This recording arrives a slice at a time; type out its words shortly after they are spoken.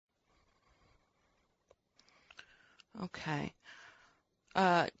Okay.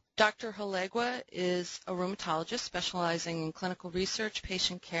 Dr. Hallegua is a rheumatologist specializing in clinical research,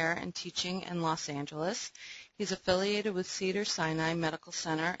 patient care, and teaching in Los Angeles. He's affiliated with Cedars-Sinai Medical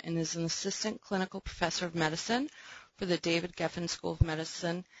Center and is an assistant clinical professor of medicine for the David Geffen School of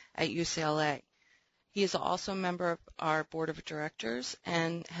Medicine at UCLA. He is also a member of our board of directors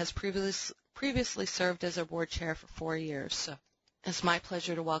and has previously served as our board chair for 4 years. So it's my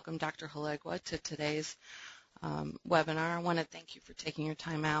pleasure to welcome Dr. Hallegua to today's webinar. I want to thank you for taking your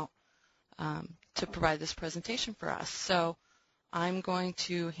time out to provide this presentation for us. So I'm going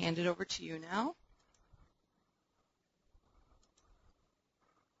to hand it over to you now.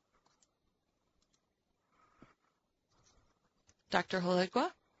 Dr.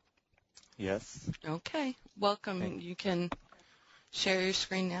 Hallegua? Yes. Okay. Welcome. You can share your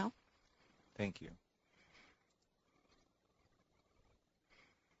screen now. Thank you.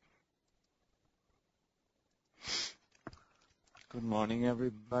 Good morning,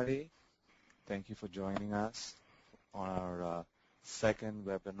 everybody. Thank you for joining us on our second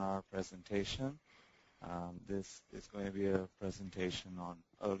webinar presentation. This is going to be a presentation on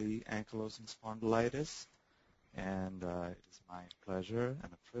early ankylosing spondylitis, and it is my pleasure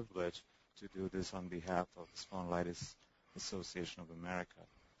and a privilege to do this on behalf of the Spondylitis Association of America.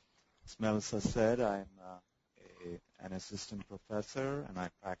 As Melissa said, I'm an assistant professor, and I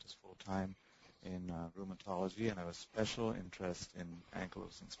practice full-time in rheumatology, and I have a special interest in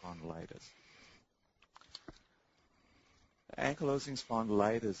ankylosing spondylitis. Ankylosing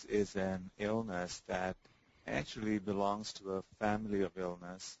spondylitis is an illness that actually belongs to a family of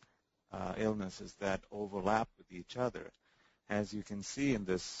illnesses that overlap with each other. As you can see in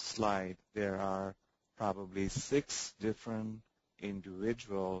this slide, there are probably 6 different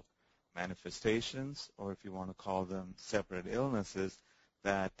individual manifestations, or if you want to call them separate illnesses,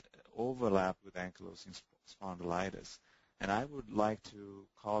 that overlap with ankylosing spondylitis. And I would like to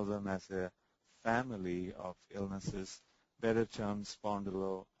call them as a family of illnesses, better termed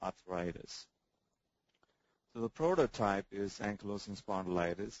spondyloarthritis. So the prototype is ankylosing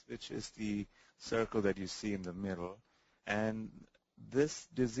spondylitis, which is the circle that you see in the middle. And this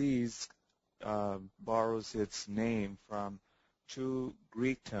disease borrows its name from 2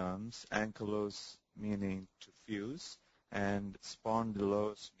 Greek terms, ankylos meaning to fuse, and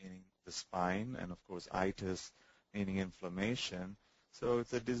spondylos meaning the spine, and of course itis meaning inflammation. So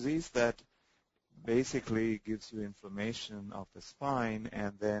it's a disease that basically gives you inflammation of the spine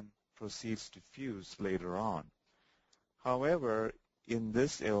and then proceeds to fuse later on. However, in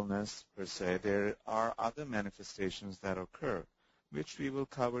this illness per se, there are other manifestations that occur, which we will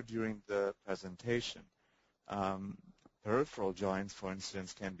cover during the presentation. Peripheral joints, for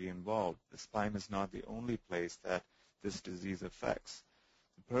instance, can be involved. The spine is not the only place that this disease affects.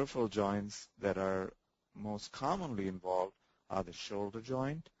 The peripheral joints that are most commonly involved are the shoulder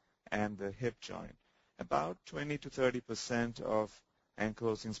joint and the hip joint. About 20 to 30% of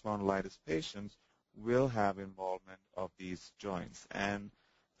ankylosing spondylitis patients will have involvement of these joints. And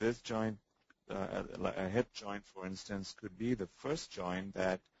this joint, a hip joint, for instance, could be the first joint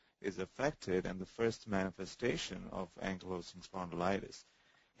that is affected and the first manifestation of ankylosing spondylitis.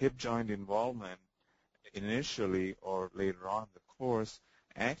 Hip joint involvement initially or later on in the course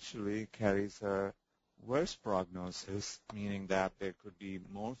actually carries a worse prognosis, meaning that there could be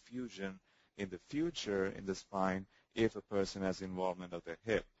more fusion in the future in the spine if a person has involvement of the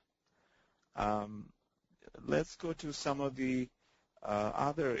hip. Let's go to some of the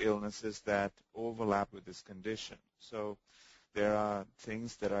other illnesses that overlap with this condition. So there are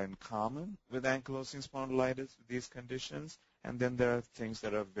things that are in common with ankylosing spondylitis, with these conditions, and then there are things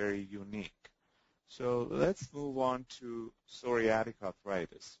that are very unique. So let's move on to psoriatic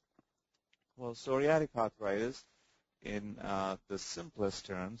arthritis. Well, psoriatic arthritis, in the simplest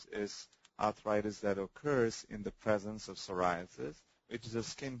terms, is arthritis that occurs in the presence of psoriasis, which is a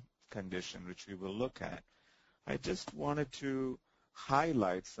skin condition which we will look at. I just wanted to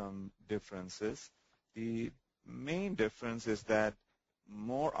highlight some differences. The main difference is that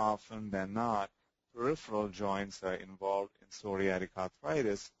more often than not, peripheral joints are involved in psoriatic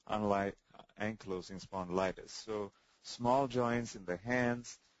arthritis, unlike ankylosing spondylitis. So small joints in the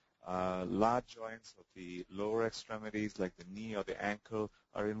hands, large joints of the lower extremities like the knee or the ankle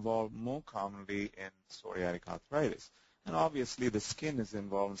are involved more commonly in psoriatic arthritis. And obviously the skin is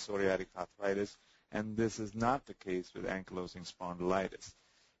involved in psoriatic arthritis, and this is not the case with ankylosing spondylitis.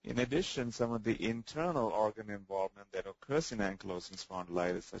 In addition, some of the internal organ involvement that occurs in ankylosing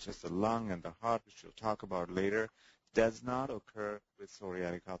spondylitis, such as the lung and the heart, which we'll talk about later, does not occur with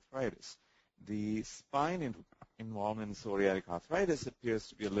psoriatic arthritis. The spine involvement in psoriatic arthritis appears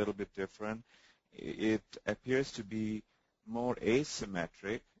to be a little bit different. it appears to be more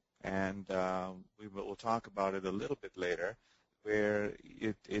asymmetric, and we'll talk about it a little bit later, where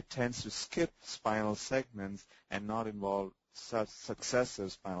it tends to skip spinal segments and not involve such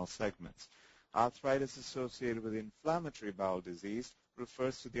successive spinal segments. Arthritis associated with inflammatory bowel disease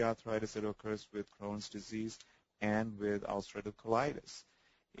refers to the arthritis that occurs with Crohn's disease and with ulcerative colitis.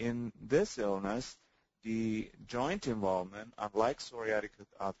 In this illness, the joint involvement, unlike psoriatic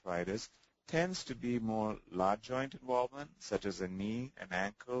arthritis, tends to be more large joint involvement, such as a knee, an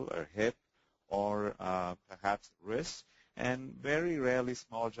ankle, or hip, or perhaps wrist, and very rarely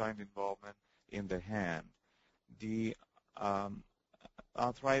small joint involvement in the hand. The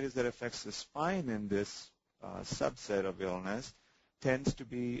arthritis that affects the spine in this subset of illness tends to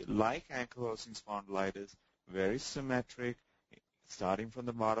be like ankylosing spondylitis, very symmetric, starting from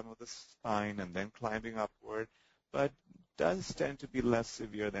the bottom of the spine and then climbing upward, but does tend to be less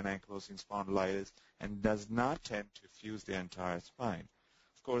severe than ankylosing spondylitis and does not tend to fuse the entire spine.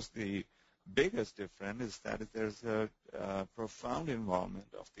 Of course, the biggest difference is that there's a profound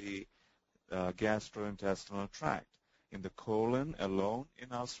involvement of the gastrointestinal tract in the colon alone in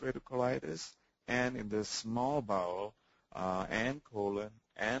ulcerative colitis, and in the small bowel and colon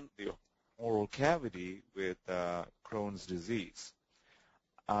and the oral cavity with Crohn's disease.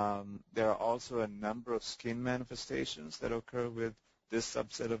 There are also a number of skin manifestations that occur with this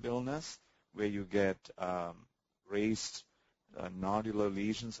subset of illness, where you get raised nodular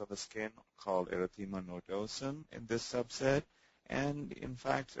lesions of the skin called erythema nodosum in this subset. And in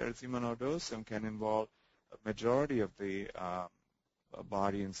fact, erythema nodosum can involve a majority of the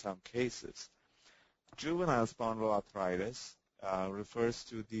body in some cases. Juvenile spondyloarthritis refers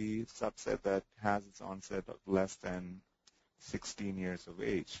to the subset that has its onset of less than 16 years of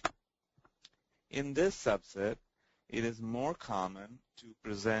age. In this subset, it is more common to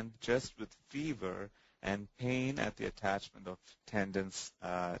present just with fever and pain at the attachment of tendon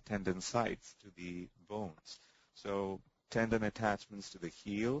sites to the bones. So tendon attachments to the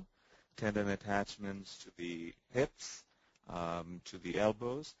heel, tendon attachments to the hips, to the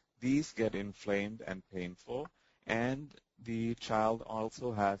elbows. These get inflamed and painful, and the child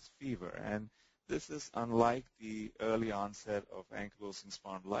also has fever. And this is unlike the early onset of ankylosing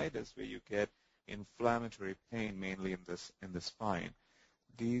spondylitis, where you get inflammatory pain mainly in the spine.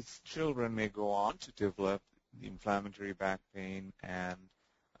 These children may go on to develop inflammatory back pain and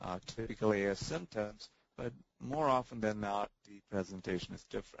typical AS symptoms, but more often than not, the presentation is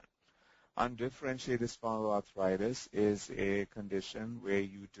different. Undifferentiated spondyloarthritis is a condition where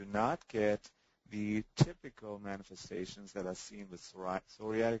you do not get the typical manifestations that are seen with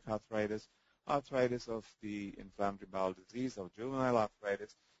psoriatic arthritis, arthritis of the inflammatory bowel disease, or juvenile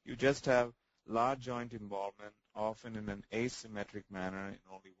arthritis. You just have large joint involvement, often in an asymmetric manner, in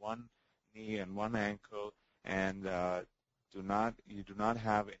only one knee and one ankle, and you do not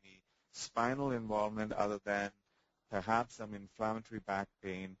have any spinal involvement other than perhaps some inflammatory back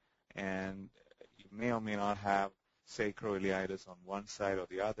pain, and you may or may not have sacroiliitis on one side or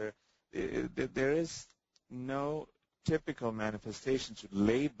the other. There is no typical manifestation to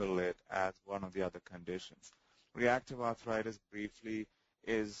label it as one of the other conditions. Reactive arthritis, briefly,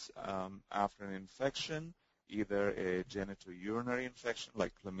 is after an infection, either a genitourinary infection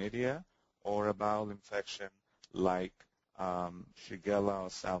like chlamydia or a bowel infection like Shigella or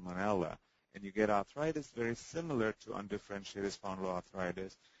Salmonella. And you get arthritis very similar to undifferentiated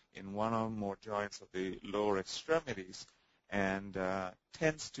spondyloarthritis in one or more joints of the lower extremities, and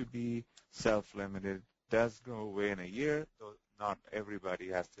tends to be self-limited, does go away in a year, though not everybody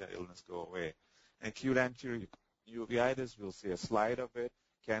has the illness go away. Acute anterior uveitis, we'll see a slide of it,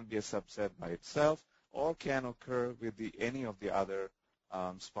 can be a subset by itself or can occur with any of the other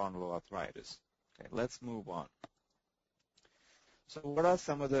spondyloarthritis. Okay, let's move on. So what are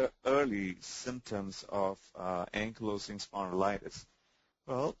some of the early symptoms of ankylosing spondylitis?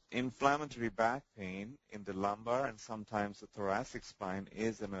 Well, inflammatory back pain in the lumbar and sometimes the thoracic spine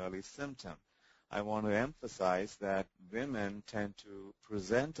is an early symptom. I want to emphasize that women tend to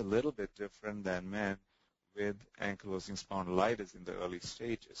present a little bit different than men with ankylosing spondylitis in the early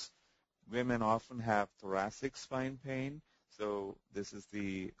stages. Women often have thoracic spine pain, so this is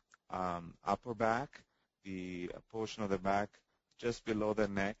the upper back, the portion of the back just below the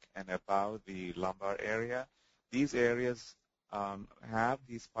neck and above the lumbar area. These areas have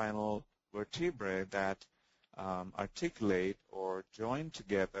the spinal vertebrae that articulate or join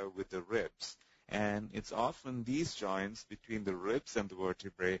together with the ribs. And it's often these joints between the ribs and the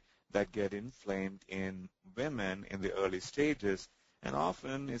vertebrae that get inflamed in women in the early stages, and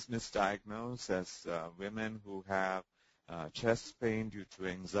often is misdiagnosed as women who have chest pain due to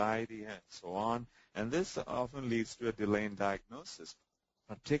anxiety, and so on. And this often leads to a delay in diagnosis,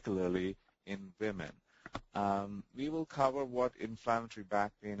 particularly in women. We will cover what inflammatory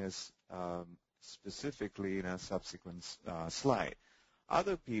back pain is specifically in a subsequent slide.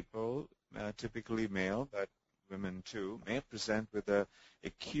 Other people, typically male, but women too, may present with a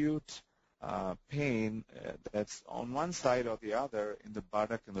acute pain that's on one side or the other in the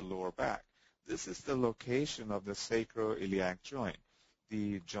buttock and the lower back. This is the location of the sacroiliac joint,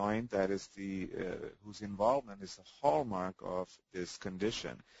 the joint that is whose involvement is the hallmark of this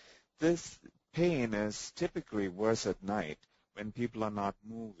condition. This pain is typically worse at night when people are not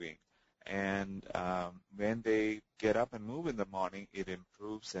moving. And when they get up and move in the morning, it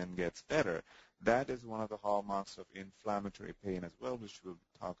improves and gets better. That is one of the hallmarks of inflammatory pain as well, which we'll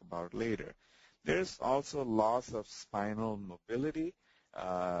talk about later. There's also loss of spinal mobility,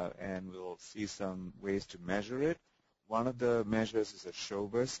 and we'll see some ways to measure it. One of the measures is a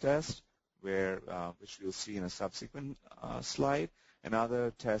Schober's test, which we'll see in a subsequent slide.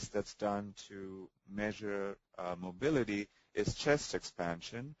 Another test that's done to measure mobility is chest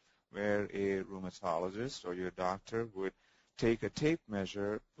expansion, where a rheumatologist or your doctor would take a tape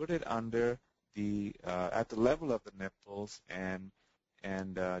measure, put it under at the level of the nipples, and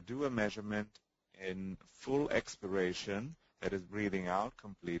do a measurement in full expiration, that is breathing out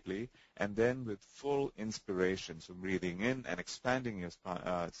completely, and then with full inspiration, so breathing in and expanding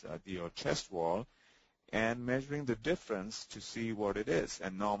your chest wall, and measuring the difference to see what it is.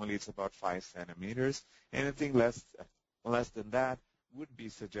 And normally it's about 5 centimeters. Anything less than that would be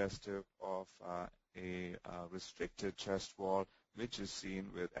suggestive of a restricted chest wall, which is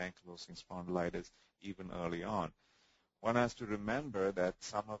seen with ankylosing spondylitis even early on. One has to remember that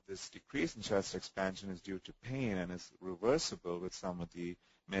some of this decrease in chest expansion is due to pain and is reversible with some of the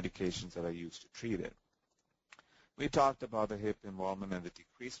medications that are used to treat it. We talked about the hip involvement and the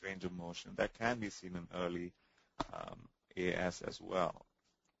decreased range of motion that can be seen in early AS as well.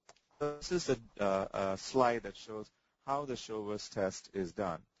 This is a slide that shows how the Schober's test is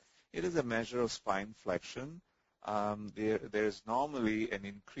done. It is a measure of spine flexion. There is normally an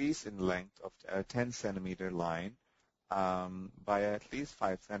increase in length of a 10-centimeter line by at least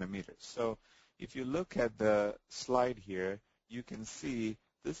 5 centimeters. So if you look at the slide here, you can see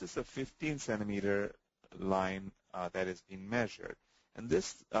this is a 15-centimeter line that is being measured. And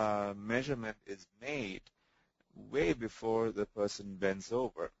this measurement is made way before the person bends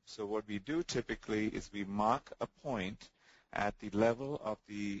over. So what we do typically is we mark a point at the level of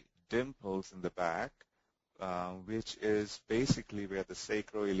the dimples in the back, which is basically where the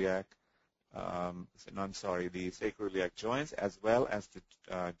sacroiliac joints, as well as the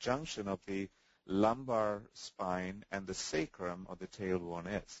junction of the lumbar spine and the sacrum or the tailbone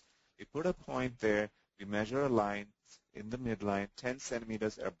is. We put a point there, we measure a line in the midline, 10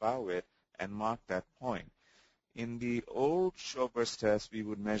 centimeters above it, and mark that point. In the old Schober's test, we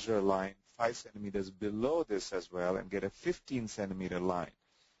would measure a line 5 centimeters below this as well and get a 15-centimeter line.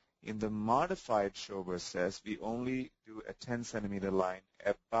 In the modified Schober's test, we only do a 10-centimeter line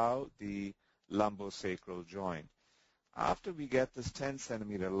above the lumbosacral joint. After we get this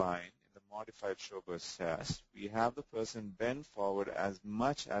 10-centimeter line in the modified Schober's test, we have the person bend forward as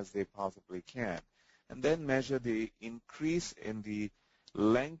much as they possibly can, and then measure the increase in the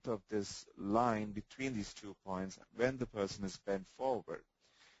length of this line between these 2 points when the person is bent forward.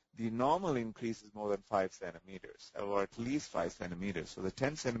 The normal increase is more than 5 centimeters, or at least 5 centimeters. So the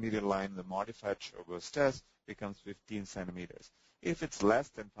 10-centimeter line in the modified Schober's test becomes 15 centimeters. If it's less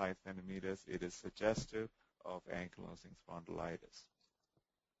than 5 centimeters, it is suggestive of ankylosing spondylitis.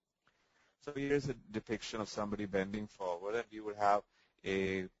 So here's a depiction of somebody bending forward, and we would have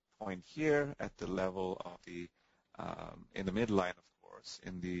a point here at the level of in the midline, of course,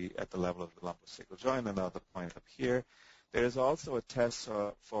 at the level of the lumbosacral joint, another point up here. There is also a test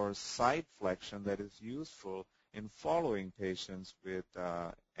for side flexion that is useful in following patients with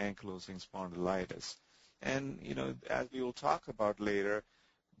ankylosing spondylitis. And, as we will talk about later,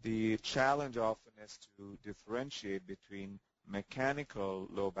 the challenge often is to differentiate between mechanical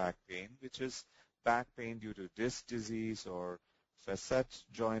low back pain, which is back pain due to disc disease or facet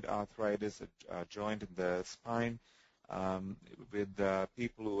joint arthritis, a joint in the spine, with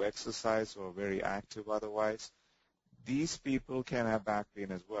people who exercise or are very active otherwise. These people can have back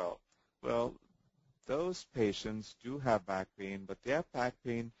pain as well. Well, those patients do have back pain, but their back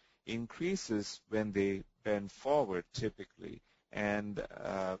pain increases when they bend forward typically. And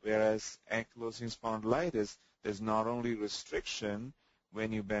whereas ankylosing spondylitis, there's not only restriction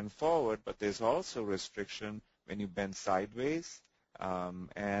when you bend forward, but there's also restriction when you bend sideways,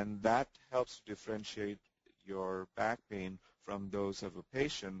 and that helps to differentiate your back pain from those of a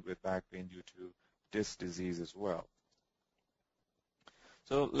patient with back pain due to disc disease as well.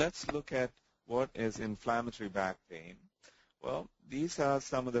 So let's look at what is inflammatory back pain. Well, these are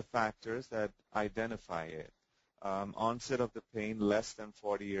some of the factors that identify it. Onset of the pain less than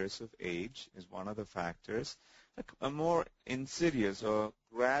 40 years of age is one of the factors. A more insidious or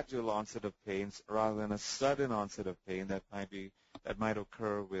gradual onset of pains rather than a sudden onset of pain that might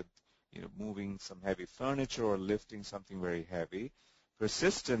occur with moving some heavy furniture or lifting something very heavy.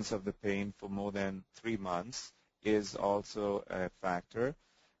 Persistence of the pain for more than 3 months is also a factor.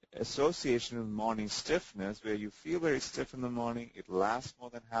 Association with morning stiffness, where you feel very stiff in the morning, it lasts more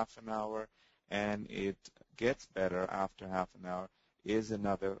than half an hour, and it gets better after half an hour, is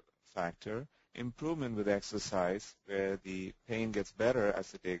another factor. Improvement with exercise, where the pain gets better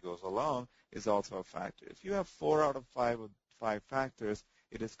as the day goes along, is also a factor. If you have 4 out of 5 factors,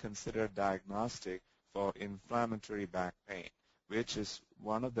 it is considered diagnostic for inflammatory back pain, which is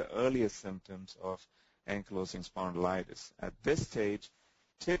one of the earliest symptoms of ankylosing spondylitis. At this stage,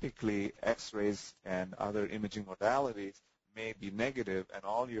 typically, X-rays and other imaging modalities may be negative, and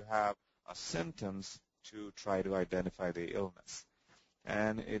all you have are symptoms to try to identify the illness.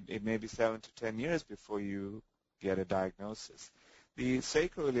 And it may be 7 to 10 years before you get a diagnosis. The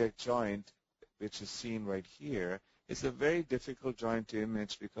sacroiliac joint, which is seen right here, is a very difficult joint to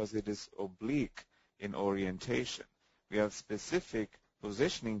image because it is oblique in orientation. We have specific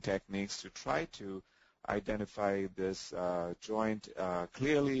positioning techniques to try to identify this joint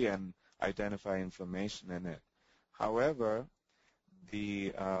clearly and identify inflammation in it. However,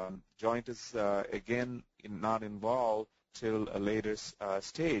 the joint is, again, not involved till a later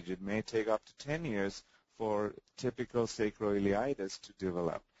stage. It may take up to 10 years for typical sacroiliitis to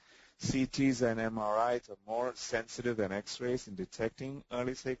develop. CTs and MRIs are more sensitive than X-rays in detecting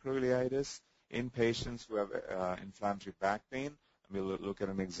early sacroiliitis in patients who have inflammatory back pain. We'll look at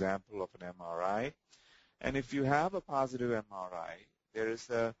an example of an MRI. And if you have a positive MRI, there is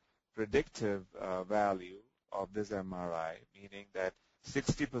a predictive value of this MRI, meaning that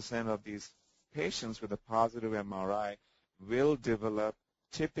 60% of these patients with a positive MRI will develop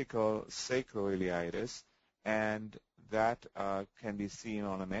typical sacroiliitis, and that can be seen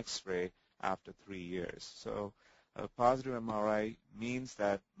on an X-ray after 3 years. So a positive MRI means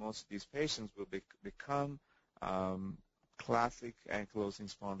that most of these patients will become classic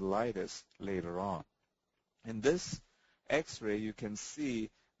ankylosing spondylitis later on. In this X-ray, you can see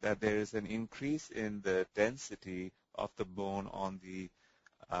that there is an increase in the density of the bone on the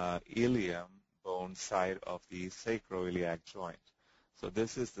ilium bone side of the sacroiliac joint. So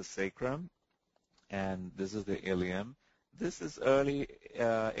this is the sacrum, and this is the ilium. This is early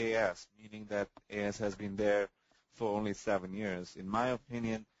AS, meaning that AS has been there for only 7 years. In my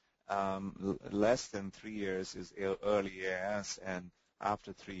opinion, less than 3 years is early AS, and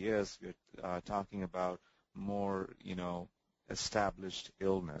after 3 years, we're talking about more, established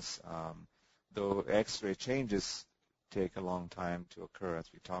illness, though X-ray changes take a long time to occur,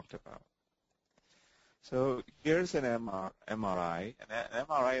 as we talked about. So here's an MRI. An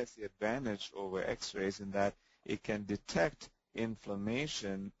MRI has the advantage over X-rays in that it can detect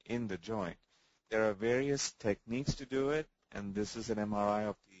inflammation in the joint. There are various techniques to do it, and this is an MRI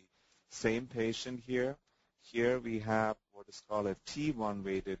of the same patient here. Here we have what is called a T1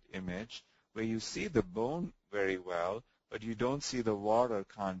 weighted image, where you see the bone very well, but you don't see the water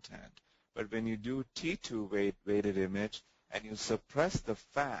content. But when you do T2 weighted image and you suppress the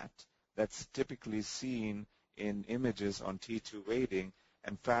fat that's typically seen in images on T2 weighting,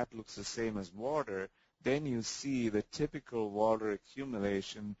 and fat looks the same as water, then you see the typical water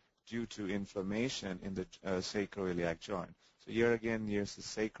accumulation due to inflammation in the sacroiliac joint. So here again, here's the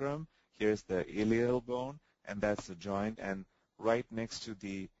sacrum, here's the iliac bone, and that's the joint, and right next to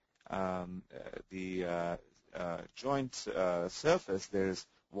the joint surface, there's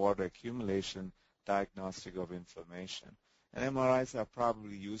water accumulation, diagnostic of inflammation. And MRIs are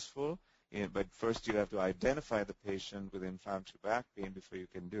probably useful, but first you have to identify the patient with inflammatory back pain before you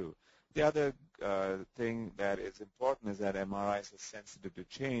can do. The other thing that is important is that MRIs are sensitive to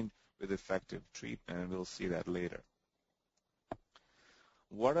change with effective treatment, and we'll see that later.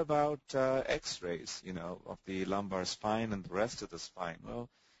 What about X-rays, of the lumbar spine and the rest of the spine? Well,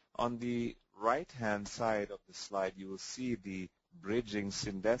 on the right-hand side of the slide, you will see the bridging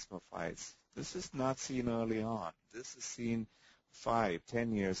syndesmophytes. This is not seen early on. This is seen 5,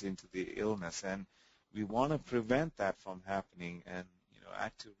 10 years into the illness, and we want to prevent that from happening. And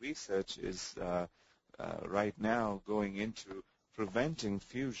active research is right now going into preventing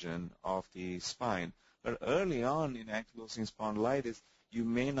fusion of the spine. But early on in ankylosing spondylitis, you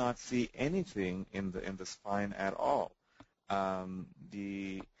may not see anything in the spine at all.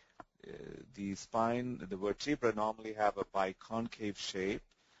 The spine, the vertebra normally have a biconcave shape,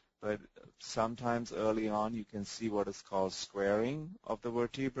 but sometimes early on you can see what is called squaring of the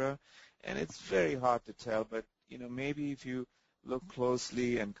vertebra, and it's very hard to tell, but maybe if you look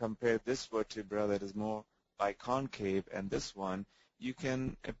closely and compare this vertebra that is more biconcave and this one, you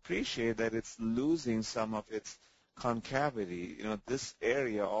can appreciate that it's losing some of its concavity. This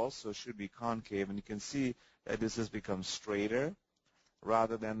area also should be concave, and you can see that this has become straighter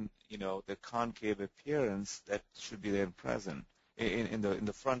rather than the concave appearance that should be there present in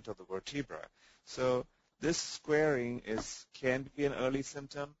the front of the vertebra. So this squaring can be an early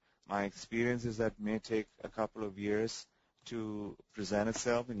symptom. My experience is that it may take a couple of years to present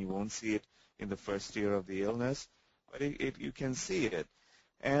itself, and you won't see it in the first year of the illness, but you can see it.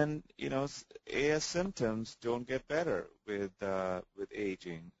 And AS symptoms don't get better with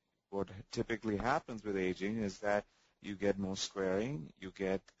aging. What typically happens with aging is that you get more squaring, you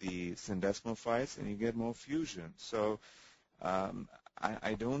get the syndesmophytes, and you get more fusion. So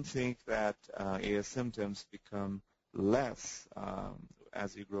I don't think that AS symptoms become less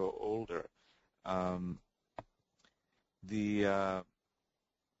as you grow older.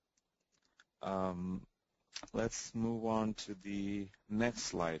 Let's move on to the next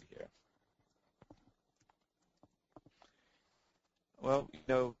slide here. Well,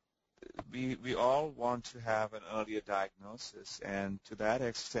 we all want to have an earlier diagnosis, and to that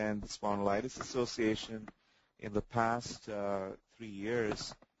extent, the Spondylitis Association in the past 3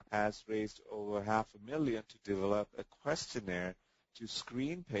 years has raised over $500,000 to develop a questionnaire to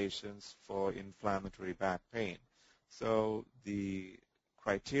screen patients for inflammatory back pain. So the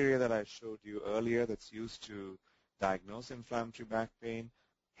criteria that I showed you earlier that's used to diagnose inflammatory back pain,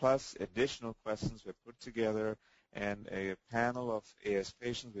 plus additional questions were put together, and a panel of AS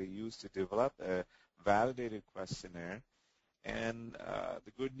patients were used to develop a validated questionnaire. And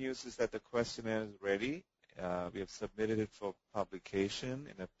the good news is that the questionnaire is ready. We have submitted it for publication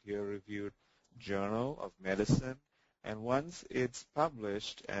in a peer-reviewed journal of medicine. And once it's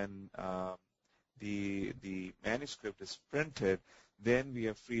published and the manuscript is printed, then we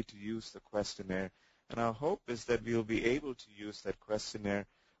are free to use the questionnaire. And our hope is that we'll be able to use that questionnaire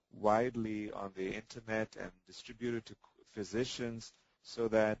widely on the internet and distribute it to physicians so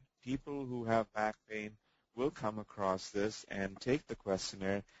that people who have back pain will come across this and take the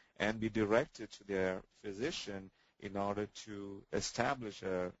questionnaire and be directed to their physician in order to establish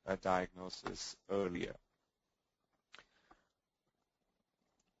a diagnosis earlier.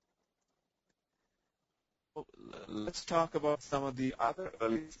 Well, let's talk about some of the other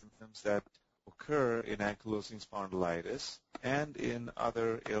early symptoms that occur in ankylosing spondylitis and in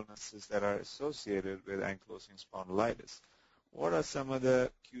other illnesses that are associated with ankylosing spondylitis. What are some of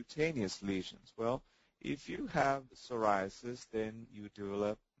the cutaneous lesions? Well, if you have psoriasis, then you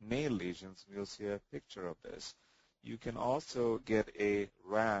develop nail lesions. We'll see a picture of this. You can also get a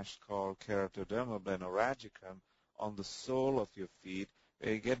rash called keratoderma blennorragicum on the sole of your feet,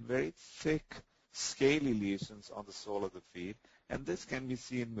 where you get very thick, scaly lesions on the sole of the feet, and this can be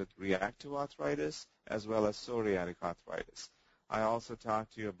seen with reactive arthritis as well as psoriatic arthritis. I also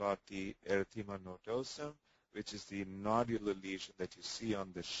talked to you about the erythema nodosum, which is the nodular lesion that you see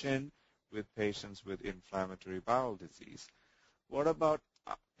on the shin with patients with inflammatory bowel disease. What about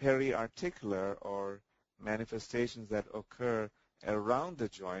periarticular or manifestations that occur around the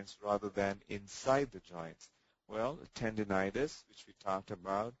joints rather than inside the joints? Well, tendinitis, which we talked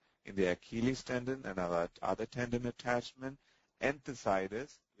about in the Achilles tendon and other tendon attachment,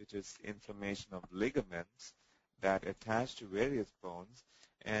 enthesitis, which is inflammation of ligaments that attach to various bones,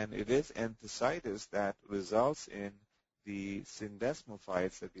 and it is enthesitis that results in the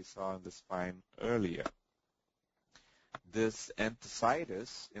syndesmophytes that we saw in the spine earlier. This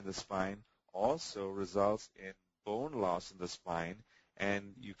enthesitis in the spine also results in bone loss in the spine,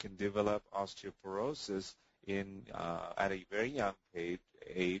 and you can develop osteoporosis at a very young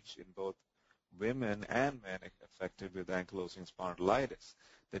age in both women and men affected with ankylosing spondylitis.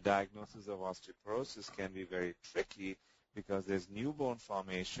 The diagnosis of osteoporosis can be very tricky because there's new bone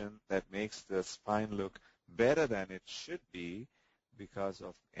formation that makes the spine look better than it should be because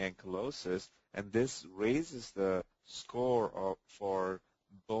of ankylosis, and this raises the score for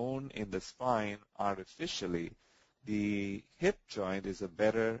bone in the spine artificially. The hip joint is a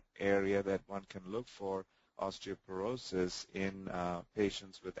better area that one can look for osteoporosis in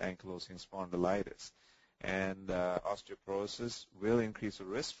patients with ankylosing spondylitis. And osteoporosis will increase the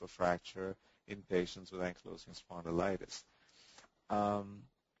risk for fracture in patients with ankylosing spondylitis.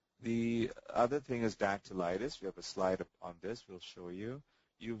 The other thing is dactylitis. We have a slide on this. We'll show you.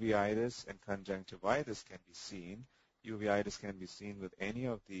 Uveitis and conjunctivitis can be seen. Uveitis can be seen with any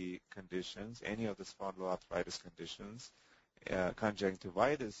of the conditions, any of the spondyloarthritis conditions.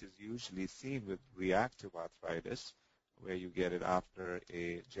 Conjunctivitis is usually seen with reactive arthritis, where you get it after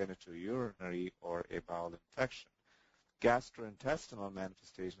a genitourinary or a bowel infection. Gastrointestinal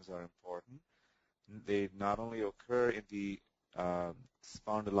manifestations are important. They not only occur in the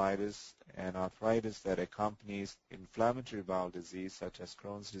spondylitis and arthritis that accompanies inflammatory bowel disease, such as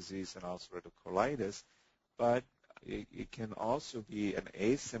Crohn's disease and ulcerative colitis, but it can also be an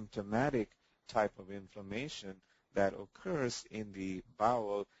asymptomatic type of inflammation that occurs in the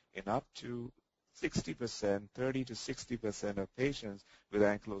bowel in up to 60%, 30 to 60% of patients with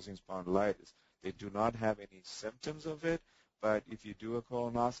ankylosing spondylitis. They do not have any symptoms of it, but if you do a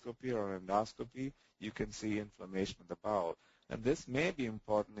colonoscopy or an endoscopy, you can see inflammation in the bowel. And this may be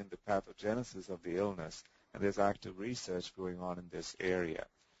important in the pathogenesis of the illness, and there's active research going on in this area.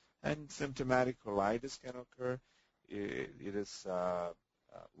 And symptomatic colitis can occur. It is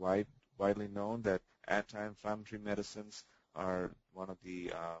widely known that anti-inflammatory medicines are one of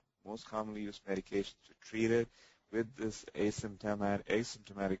the most commonly used medications to treat it. With this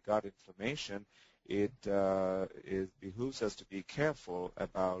asymptomatic gut inflammation, it behooves us to be careful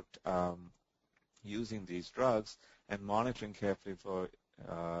about using these drugs and monitoring carefully for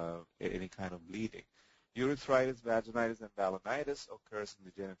any kind of bleeding. Urethritis, vaginitis, and balanitis occurs in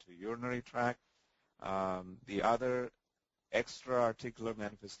the genitourinary tract. The other extra-articular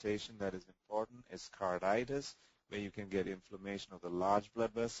manifestation that is important is carditis, where you can get inflammation of the large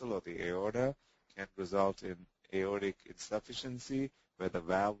blood vessel or the aorta, can result in aortic insufficiency where the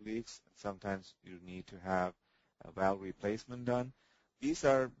valve leaks, and sometimes you need to have a valve replacement done. These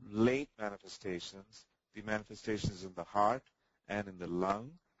are late manifestations. The manifestations in the heart and in the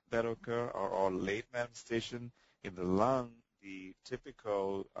lung that occur are all late manifestation. In the lung, the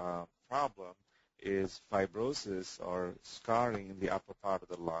typical problem is fibrosis or scarring in the upper part of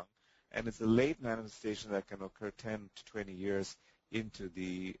the lung, and it's a late manifestation that can occur 10 to 20 years into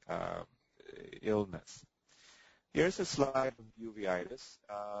the illness. Here's a slide of uveitis.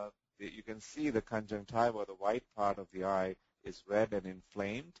 You can see the conjunctiva, the white part of the eye, is red and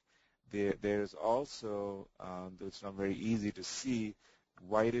inflamed. There's also, it's not very easy to see,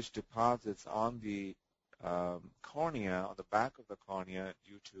 whitish deposits on the cornea, on the back of the cornea,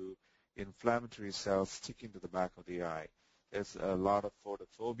 due to inflammatory cells sticking to the back of the eye. There's a lot of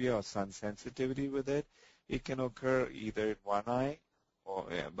photophobia or sun sensitivity with it. It can occur either in one eye,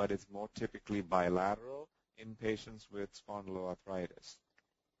 but it's more typically bilateral in patients with spondyloarthritis.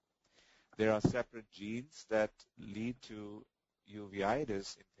 There are separate genes that lead to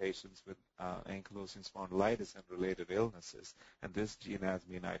uveitis in patients with ankylosing spondylitis and related illnesses, and this gene has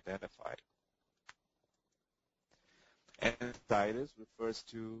been identified. Enthesitis refers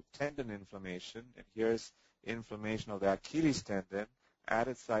to tendon inflammation, and here's inflammation of the Achilles tendon at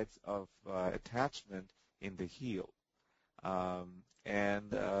its sites of attachment in the heel.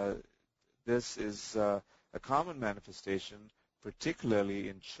 This is a common manifestation, particularly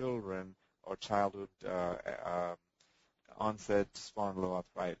in children or childhood onset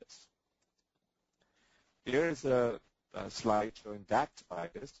spondyloarthritis. Here is a slide showing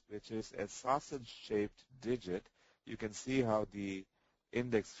dactylitis, which is a sausage-shaped digit. You can see how the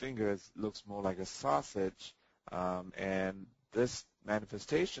index finger looks more like a sausage, and this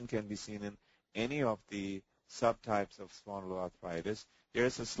manifestation can be seen in any of the subtypes of spondyloarthritis.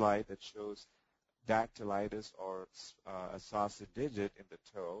 Here's a slide that shows dactylitis, or a sausage digit in the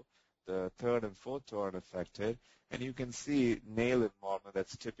toe. The third and fourth toe are affected, and you can see nail involvement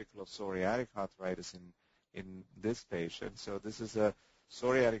that's typical of psoriatic arthritis in this patient. So this is a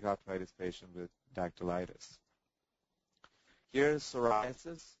psoriatic arthritis patient with dactylitis. Here's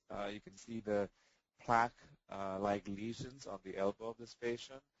psoriasis. You can see the plaque-like lesions on the elbow of this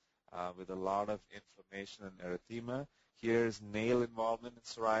patient with a lot of inflammation and erythema. Here's nail involvement in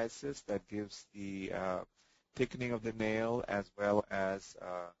psoriasis that gives the thickening of the nail as well as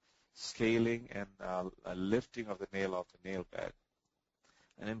scaling and a lifting of the nail off the nail bed.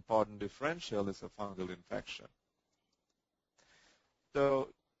 An important differential is a fungal infection. So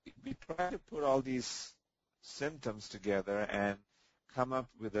we try to put all these symptoms together and come up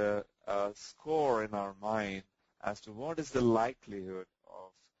with a score in our mind as to what is the likelihood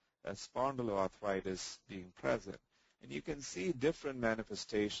of a spondyloarthritis being present. And you can see different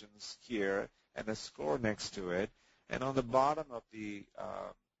manifestations here and a score next to it. And on the bottom of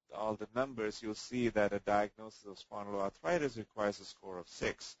all the numbers, you'll see that a diagnosis of spondyloarthritis requires a score of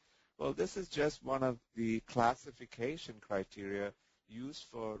 6. Well, this is just one of the classification criteria used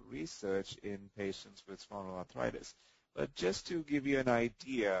for research in patients with spondyloarthritis. But just to give you an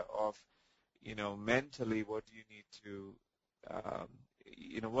idea of, mentally what do you need to,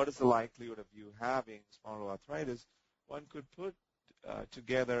 what is the likelihood of you having spondyloarthritis, one could put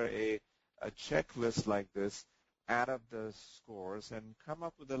together a checklist like this, add up the scores, and come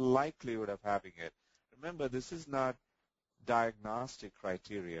up with a likelihood of having it. Remember, this is not diagnostic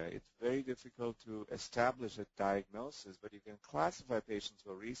criteria. It's very difficult to establish a diagnosis, but you can classify patients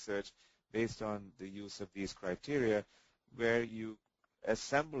for research based on the use of these criteria, where you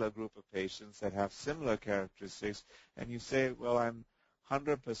assemble a group of patients that have similar characteristics, and you say, well, I'm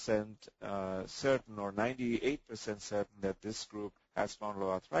 100% certain or 98% certain that this group has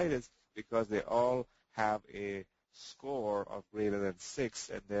spondyloarthritis because they all have a score of greater than 6,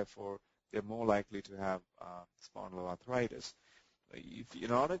 and therefore they're more likely to have spondyloarthritis.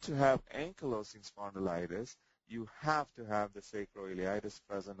 In order to have ankylosing spondylitis, you have to have the sacroiliitis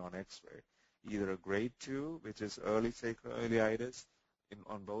present on X-ray, either a grade 2, which is early sacroiliitis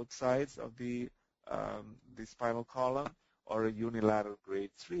on both sides of the spinal column, or a unilateral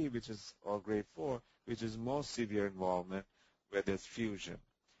grade 3, or grade 4, which is more severe involvement where there's fusion.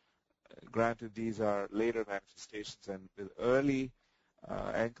 Granted, these are later manifestations, and with early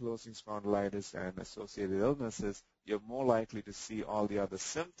ankylosing spondylitis and associated illnesses, you're more likely to see all the other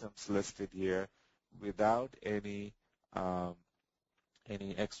symptoms listed here without any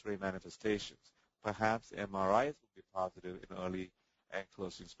X-ray manifestations. Perhaps MRIs will be positive in early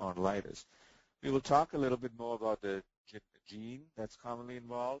ankylosing spondylitis. We will talk a little bit more about the gene that's commonly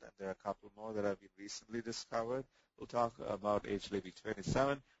involved, and there are a couple more that have been recently discovered. We'll talk about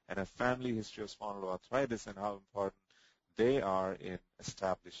HLA-B27 and a family history of spondyloarthritis and how important they are in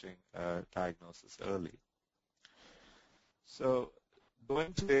establishing a diagnosis early. So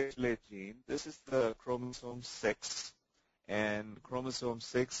going to the HLA gene, this is the chromosome 6, and chromosome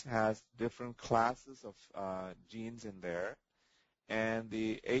 6 has different classes of genes in there, and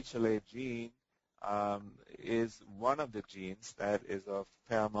the HLA gene is one of the genes that is of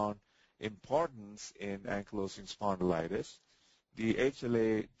paramount importance in ankylosing spondylitis. The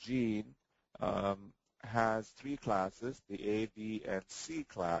HLA gene has 3 classes, the A, B, and C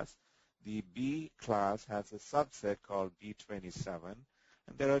class. The B class has a subset called B27,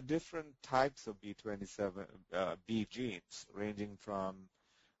 and there are different types of B genes, ranging from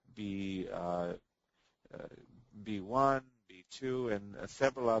B1, B2, and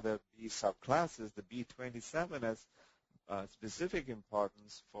several other B subclasses. The B27 has specific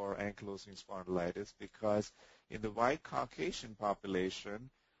importance for ankylosing spondylitis because in the white Caucasian population,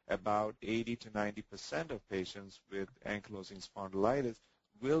 about 80 to 90% of patients with ankylosing spondylitis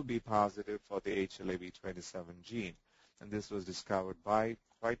will be positive for the HLA-B27 gene. And this was discovered quite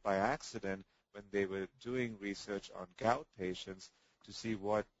by accident when they were doing research on gout patients to see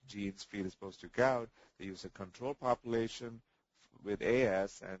what genes predispose to gout. They used a control population with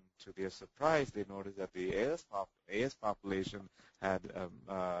AS, and to their surprise, they noticed that the AS population had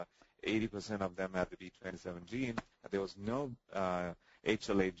 80% of them had the B27 gene, and there was no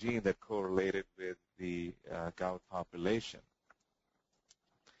HLA gene that correlated with the gout population.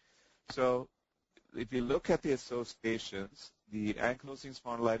 So if you look at the associations, the ankylosing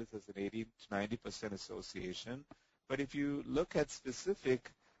spondylitis has an 80 to 90% association, but if you look at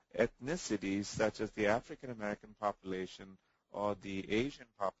specific ethnicities such as the African American population or the Asian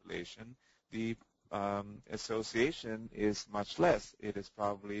population, the association is much less. It is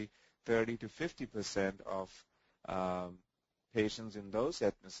probably 30 to 50% of patients in those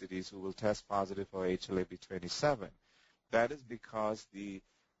ethnicities who will test positive for HLA-B27. That is because the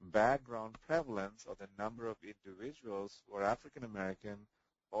background prevalence or the number of individuals who are African American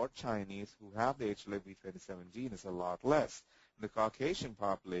or Chinese who have the HLA-B27 gene is a lot less. In the Caucasian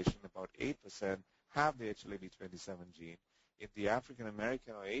population, about 8% have the HLA-B27 gene. In the African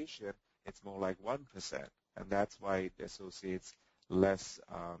American or Asian, it's more like 1%, and that's why it associates less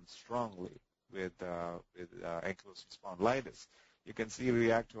strongly with ankylosing spondylitis. You can see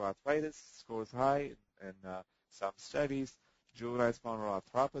react to arthritis scores high in some studies. Juvenile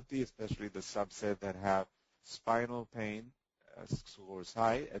spondyloarthropathy, especially the subset that have spinal pain, scores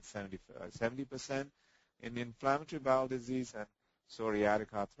high at 70%. In inflammatory bowel disease and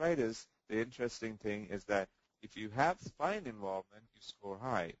psoriatic arthritis, the interesting thing is that if you have spine involvement, you score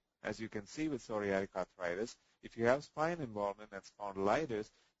high. As you can see with psoriatic arthritis, if you have spine involvement and spondylitis,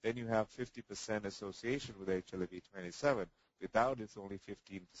 then you have 50% association with HLA-B27. Without, it's only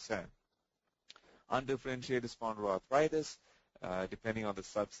 15%. Undifferentiated spondyloarthritis, depending on the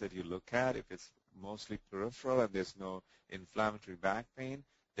subset you look at, if it's mostly peripheral and there's no inflammatory back pain,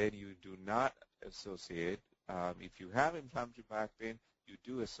 then you do not associate if you have inflammatory back pain, you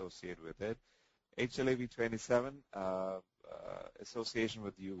do associate with it. HLA-B27 association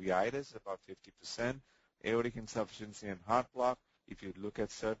with uveitis, about 50%. Aortic insufficiency and heart block, if you look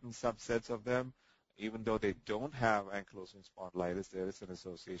at certain subsets of them, even though they don't have ankylosing spondylitis, there is an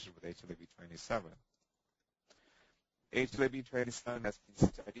association with HLA-B27. HLA-B27 has been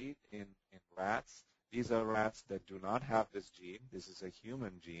studied in rats. These are rats that do not have this gene. This is a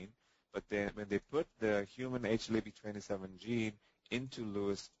human gene. But then when they put the human HLA-B27 gene into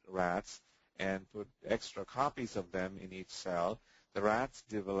Lewis rats and put extra copies of them in each cell, the rats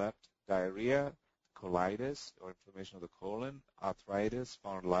developed diarrhea, colitis, or inflammation of the colon, arthritis,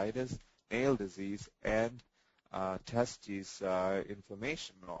 spondylitis, nail disease, and testes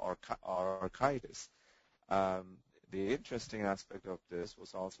inflammation or orchitis. The interesting aspect of this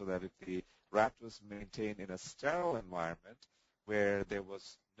was also that if the rat was maintained in a sterile environment where there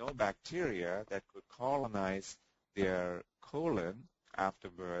was no bacteria that could colonize their colon after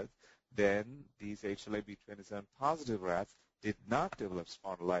birth, then these HLA-B27 positive rats did not develop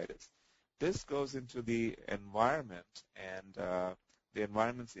spondylitis. This goes into the environment and the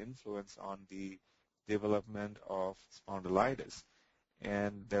environment's influence on the development of spondylitis.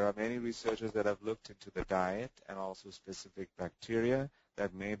 And there are many researchers that have looked into the diet and also specific bacteria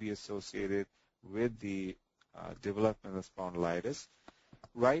that may be associated with the development of spondylitis.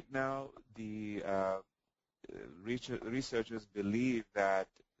 Right now, the researchers believe that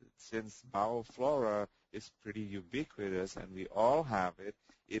since bowel flora is pretty ubiquitous and we all have it,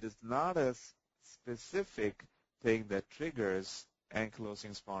 it is not a specific thing that triggers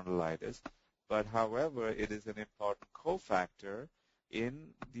ankylosing spondylitis, but however, it is an important cofactor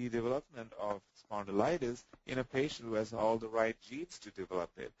in the development of spondylitis in a patient who has all the right genes to develop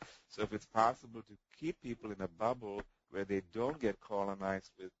it. So if it's possible to keep people in a bubble where they don't get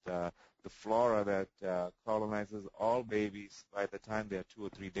colonized with the flora that colonizes all babies by the time they're 2 or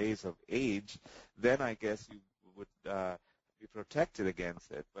 3 days of age, then I guess you would be protected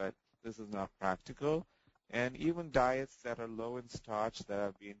against it. But this is not practical. And even diets that are low in starch that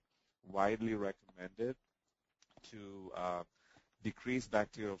have been widely recommended to decrease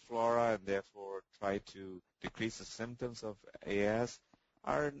bacterial flora and therefore try to decrease the symptoms of AS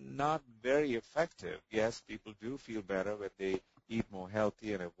are not very effective. Yes, people do feel better when they eat more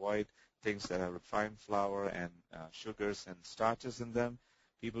healthy and avoid things that have refined flour and sugars and starches in them.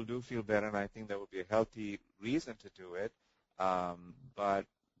 People do feel better, and I think that would be a healthy reason to do it, but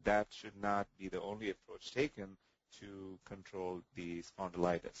that should not be the only approach taken to control the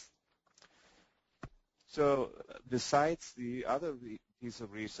spondylitis. So besides the other piece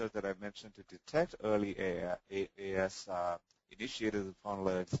of research that I mentioned to detect early AS initiated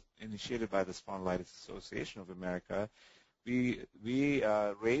by the Spondylitis Association of America, we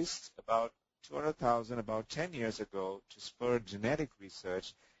raised about $200,000 about 10 years ago to spur genetic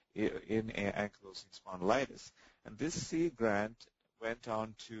research in ankylosing spondylitis. And this seed grant went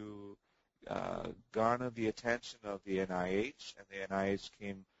on to garner the attention of the NIH, and the NIH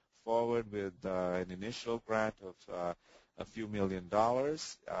came forward with an initial grant of a few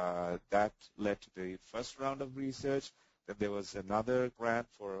 $1,000,000. That led to the first round of research. Then there was another grant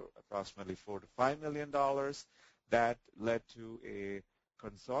for approximately $4 to $5 million. That led to a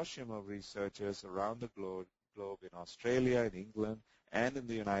consortium of researchers around the globe in Australia, in England, and in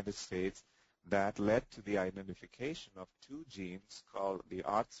the United States that led to the identification of 2 genes called the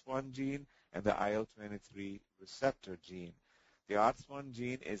ARTS1 gene and the IL-23 receptor gene. The ARTS1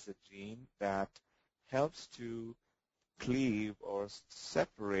 gene is a gene that helps to cleave or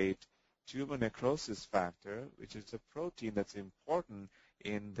separate tumor necrosis factor, which is a protein that's important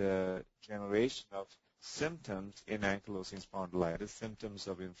in the generation of symptoms in ankylosing spondylitis, symptoms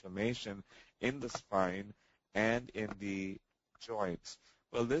of inflammation in the spine and in the joints.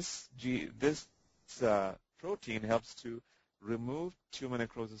 Well, this protein helps to remove tumor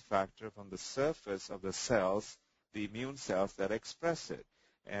necrosis factor from the surface of the cells, the immune cells that express it.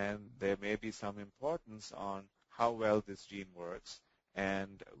 And there may be some importance on how well this gene works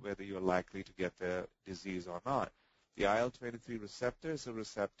and whether you're likely to get the disease or not. The IL-23 receptor is a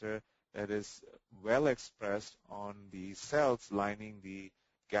receptor that is well expressed on the cells lining the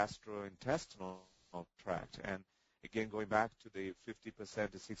gastrointestinal tract. And again, going back to the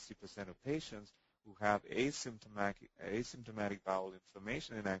 50% to 60% of patients who have asymptomatic bowel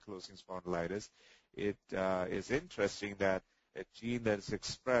inflammation in ankylosing spondylitis, it is interesting that a gene that is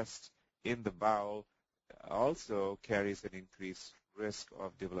expressed in the bowel also carries an increased risk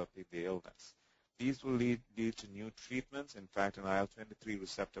of developing the illness. These will lead to new treatments. In fact, an IL-23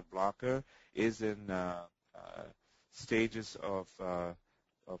 receptor blocker is in stages of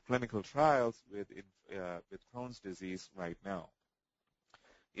of clinical trials with Crohn's disease right now.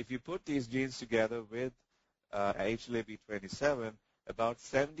 If you put these genes together with HLA-B27, about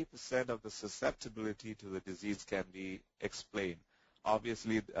 70% of the susceptibility to the disease can be explained.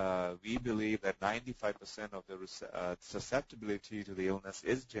 Obviously, we believe that 95% of the susceptibility to the illness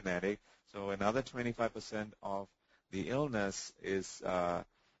is genetic, so another 25% of the illness is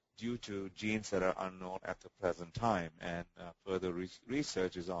due to genes that are unknown at the present time, and further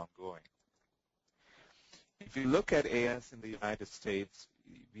research is ongoing. If you look at AS in the United States,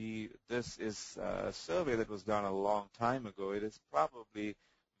 this is a survey that was done a long time ago. It is probably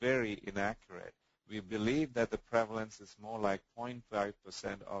very inaccurate. We believe that the prevalence is more like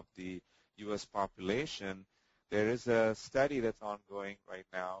 0.5% of the U.S. population. There is a study that's ongoing right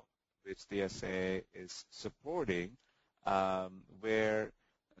now, which the SAA is supporting, where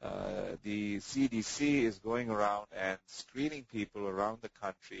the CDC is going around and screening people around the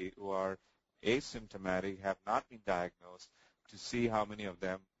country who are asymptomatic, have not been diagnosed, to see how many of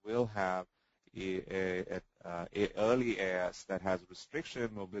them will have a early AS that has restriction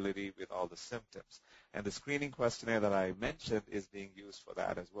mobility with all the symptoms. And the screening questionnaire that I mentioned is being used for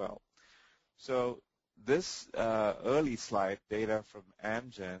that as well. So this early slide data from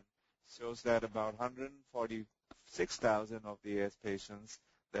Amgen shows that about 146,000 of the AS patients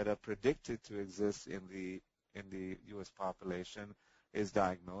that are predicted to exist in the U.S. population is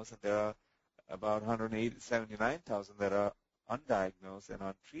diagnosed, and there are about 179,000 that are undiagnosed and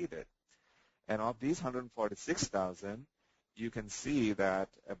untreated. And of these 146,000, you can see that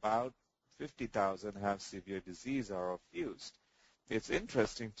about 50,000 have severe disease or are fused. It's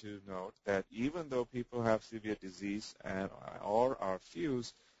interesting to note that even though people have severe disease or are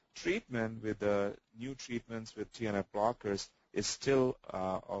fused, treatment with the new treatments with TNF blockers is still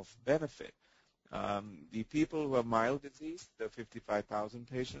of benefit. The people who have mild disease, the 55,000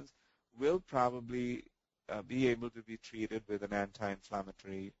 patients, will probably be able to be treated with an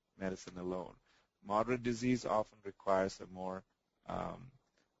anti-inflammatory medicine alone. Moderate disease often requires a more a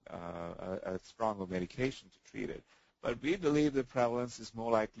stronger medication to treat it. But we believe the prevalence is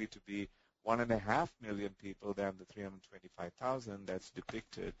more likely to be 1.5 million people than the 325,000 that's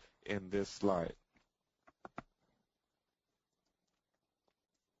depicted in this slide.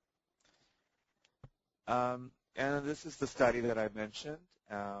 And this is the study that I mentioned,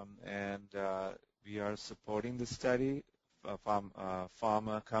 and we are supporting the study.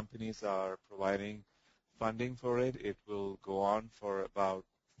 Pharma companies are providing funding for it. It will go on for about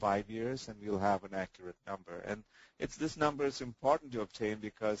 5 years, and we'll have an accurate number. And this number is important to obtain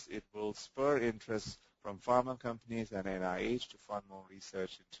because it will spur interest from pharma companies and NIH to fund more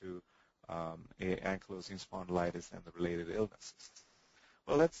research into ankylosing spondylitis and the related illnesses.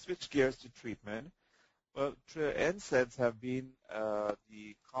 Well, let's switch gears to treatment. Well, NSAIDs have been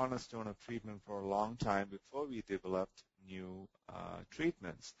the cornerstone of treatment for a long time before we developed new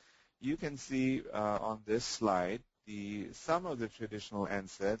treatments. You can see on this slide some of the traditional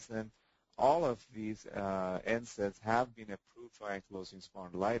NSAIDs, and all of these NSAIDs have been approved for ankylosing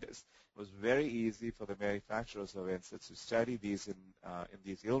spondylitis. It was very easy for the manufacturers of NSAIDs to study these in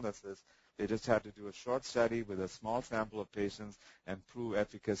these illnesses. They just had to do a short study with a small sample of patients and prove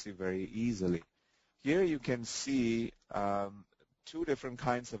efficacy very easily. Here you can see two different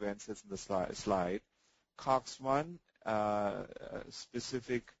kinds of NSAIDs in the slide. COX-1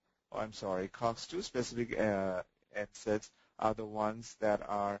 specific, COX-2 specific NSAIDs are the ones that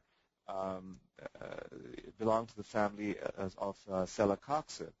are belong to the family of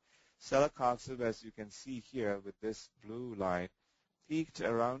celecoxib. Celecoxib, as you can see here with this blue line, peaked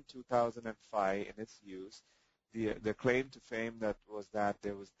around 2005 in its use. The claim to fame was that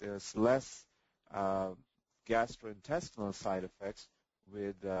there's less gastrointestinal side effects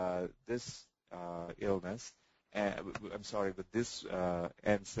with this illness, with this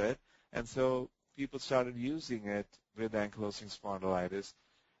NSAID, and so people started using it with ankylosing spondylitis,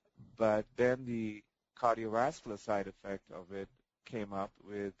 but then the cardiovascular side effect of it came up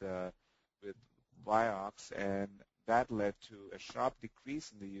with Vioxx, and that led to a sharp decrease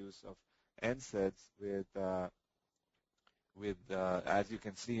in the use of NSAIDs as you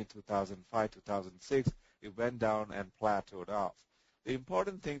can see in 2005, 2006, it went down and plateaued off. The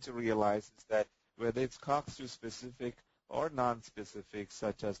important thing to realize is that whether it's COX-2 specific or non-specific,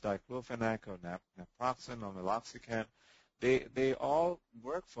 such as diclofenac or naproxen or meloxicam, they all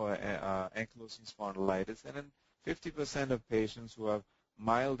work for ankylosing spondylitis, and in 50% of patients who have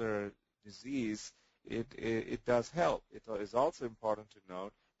milder disease, it does help. It is also important to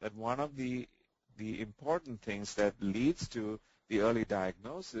note that one of the important things that leads to the early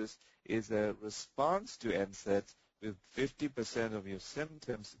diagnosis is a response to NSAIDs with 50% of your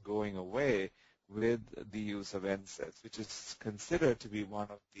symptoms going away with the use of NSAIDs, which is considered to be one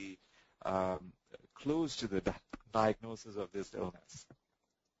of the clues to the diagnosis of this illness.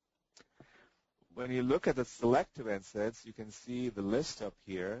 When you look at the selective NSAIDs, you can see the list up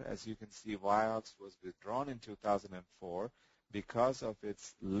here. As you can see, Vioxx was withdrawn in 2004 because of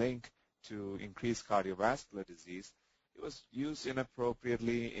its link to increased cardiovascular disease. It was used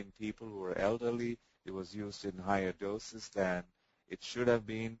inappropriately in people who were elderly. It was used in higher doses than it should have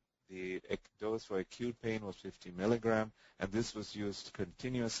been. The dose for acute pain was 50 milligram, and this was used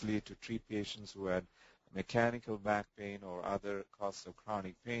continuously to treat patients who had mechanical back pain or other causes of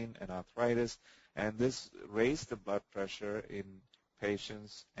chronic pain and arthritis. And this raised the blood pressure in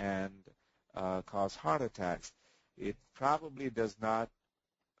patients and caused heart attacks. It probably does not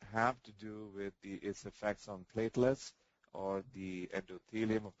have to do with its effects on platelets or the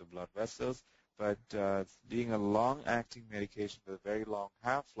endothelium of the blood vessels, but being a long-acting medication with a very long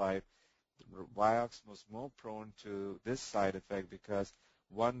half-life, Vioxx was more prone to this side effect because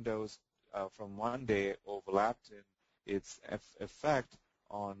one dose from one day overlapped in its effect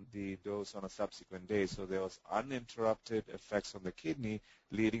on the dose on a subsequent day. So there was uninterrupted effects on the kidney,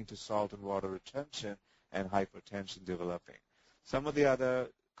 leading to salt and water retention and hypertension developing. Some of the other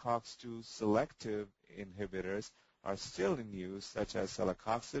COX-2 selective inhibitors are still in use, such as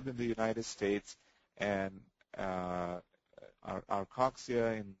celecoxib in the United States and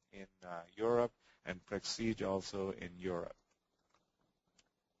Arcoxia in Europe and Prexige also in Europe.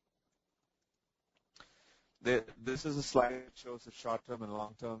 This is a slide that shows the short-term and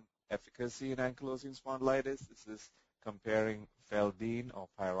long-term efficacy in ankylosing spondylitis. This is comparing Feldene or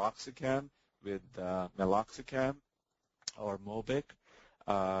piroxicam with meloxicam or Mobic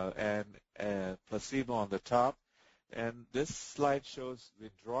and placebo on the top. And this slide shows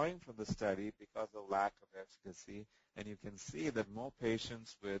withdrawing from the study because of lack of efficacy. And you can see that more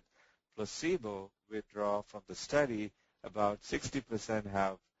patients with placebo withdraw from the study. About 60%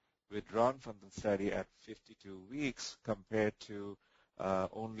 have withdrawn from the study at 52 weeks compared to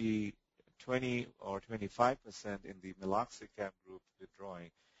only 20 or 25% in the meloxicam group withdrawing.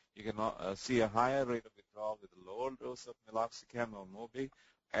 You can see a higher rate of withdrawal with a lower dose of meloxicam or Mobic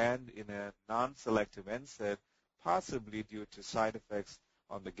and in a non-selective NSAID, possibly due to side effects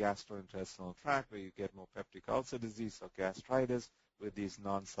on the gastrointestinal tract where you get more peptic ulcer disease or gastritis with these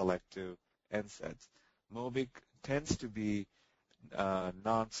non-selective NSAIDs. Mobic tends to be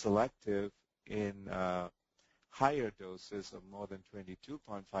non-selective in higher doses of more than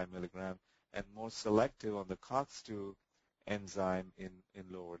 22.5 milligram and more selective on the COX-2 enzyme in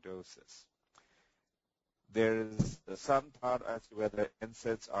lower doses. There is some thought as to whether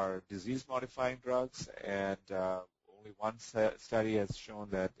NSAIDs are disease-modifying drugs, and only one study has shown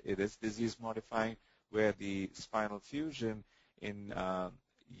that it is disease-modifying, where the spinal fusion in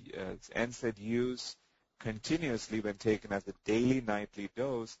NSAID use continuously when taken as a daily nightly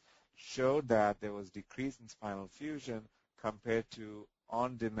dose showed that there was decrease in spinal fusion compared to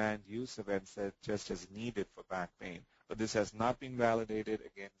on-demand use of NSAID just as needed for back pain. But this has not been validated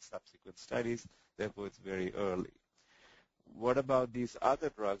again in subsequent studies, therefore it's very early. What about these other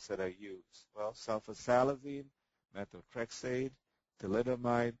drugs that are used? Well, sulfasalazine, methotrexate,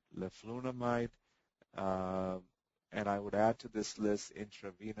 thalidomide, leflunomide, and I would add to this list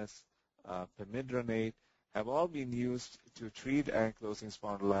intravenous pamidronate, have all been used to treat ankylosing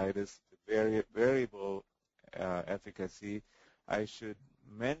spondylitis with variable efficacy. I should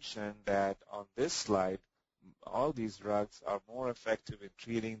mention that on this slide, all these drugs are more effective in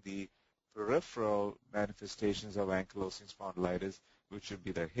treating the peripheral manifestations of ankylosing spondylitis, which would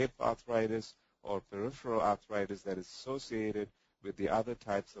be the hip arthritis or peripheral arthritis that is associated with the other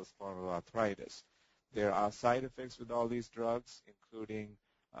types of spondyloarthritis. There are side effects with all these drugs, including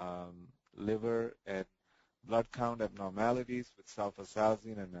liver and blood count abnormalities with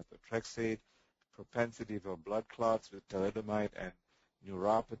sulfasalazine and methotrexate, propensity for blood clots with thalidomide, and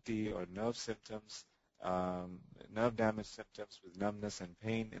neuropathy or nerve symptoms, nerve damage symptoms with numbness and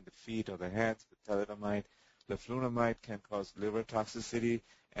pain in the feet or the hands with thalidomide. Leflunomide can cause liver toxicity,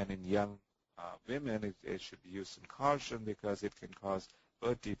 and in young women it should be used in caution because it can cause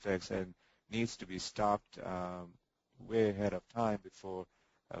birth defects and needs to be stopped way ahead of time before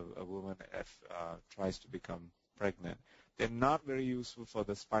a woman tries to become pregnant. They're not very useful for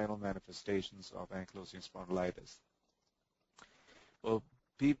the spinal manifestations of ankylosing spondylitis. Well,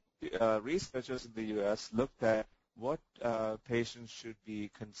 researchers in the U.S. looked at what patients should be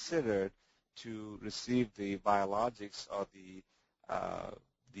considered to receive the biologics or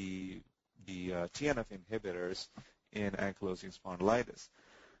the TNF inhibitors in ankylosing spondylitis.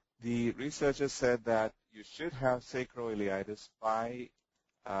 The researchers said that you should have sacroiliitis by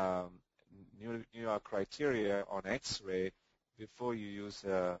New York criteria on X-ray before you use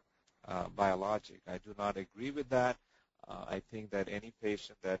a biologic. I do not agree with that. I think that any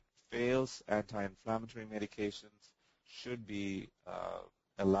patient that fails anti-inflammatory medications should be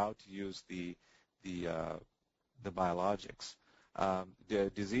allowed to use the biologics.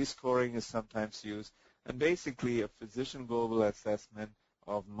 The disease scoring is sometimes used, and basically a physician global assessment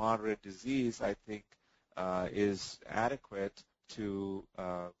of moderate disease, I think, is adequate to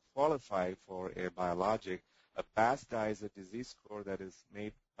qualify for a biologic. A BASDA is a disease score that is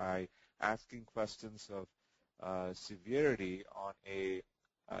made by asking questions of severity on a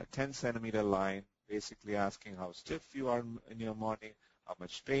 10-centimeter line, basically asking how stiff you are in your morning, how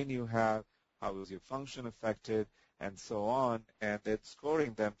much pain you have, how is your function affected, and so on, and then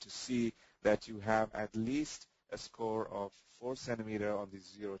scoring them to see that you have at least a score of 4 centimeter on the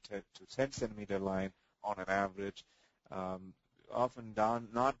 0 to 10 centimeter line on an average. Often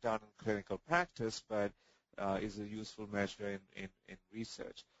not done in clinical practice, but is a useful measure in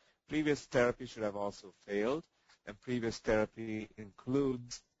research. Previous therapy should have also failed, and previous therapy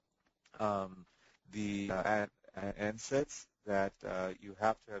includes the NSAIDs that you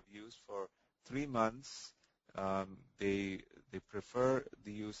have to have used for 3 months. They prefer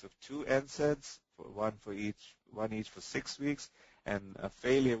the use of 2 NSAIDs, one each for 6 weeks, and a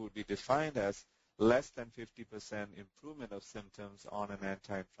failure would be defined as less than 50% improvement of symptoms on an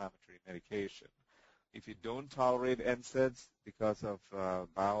anti-inflammatory medication. If you don't tolerate NSAIDs because of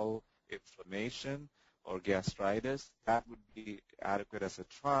bowel inflammation or gastritis, that would be adequate as a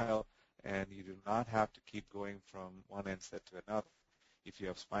trial, and you do not have to keep going from one NSAID to another. If you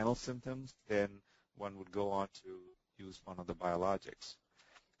have spinal symptoms, then one would go on to use one of the biologics.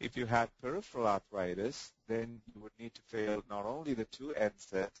 If you had peripheral arthritis, then you would need to fail not only the 2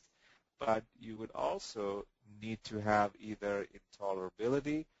 NSAIDs, but you would also need to have either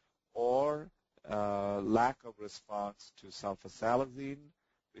intolerability or lack of response to sulfasalazine,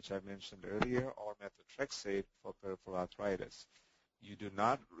 which I mentioned earlier, or methotrexate for peripheral arthritis. You're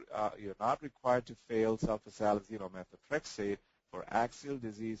not required to fail sulfasalazine or methotrexate for axial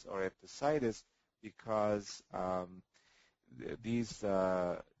disease or enthesitis because these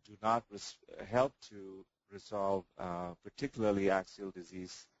do not help to resolve particularly axial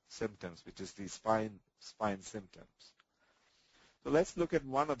disease symptoms, which is the spine symptoms. So let's look at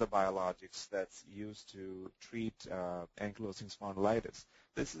one of the biologics that's used to treat ankylosing spondylitis.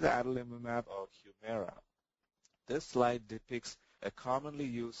 This is adalimumab or Humira. This slide depicts a commonly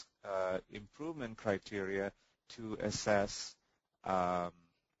used improvement criteria to assess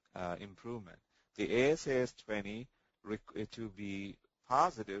improvement. The ASAS 20 to be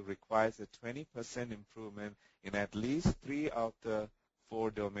positive requires a 20% improvement in at least 3 of the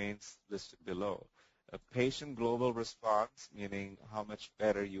 4 domains listed below. A patient global response, meaning how much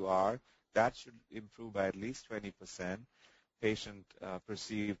better you are, that should improve by at least 20%. Patient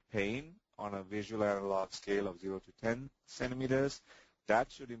perceived pain on a visual analog scale of 0 to 10 centimeters, that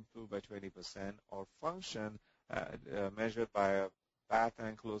should improve by 20%. Or function measured by a Bath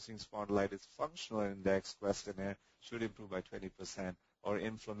Ankylosing Spondylitis Functional Index questionnaire should improve by 20%. Or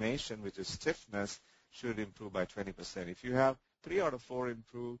inflammation, which is stiffness, should improve by 20%. If you have 3 out of 4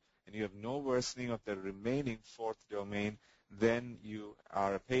 improve and you have no worsening of the remaining 4th domain, then you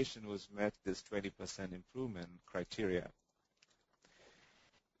are a patient who has met this 20% improvement criteria.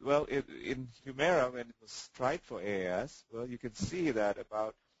 Well, in Humira, when it was tried for AS, well, you can see that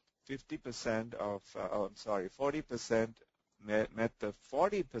about 40% met the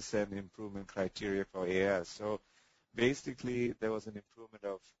 40% improvement criteria for AS. So basically, there was an improvement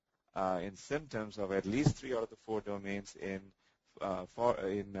of in symptoms of at least 3 out of the 4 domains in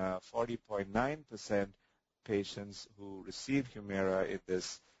 40.9% patients who received Humira in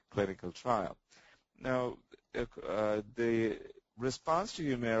this clinical trial. Now, the response to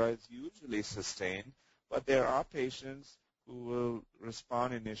Humira is usually sustained, but there are patients who will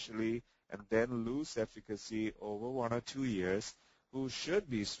respond initially and then lose efficacy over 1 or 2 years, who should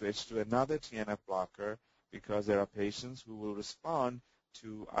be switched to another TNF blocker, because there are patients who will respond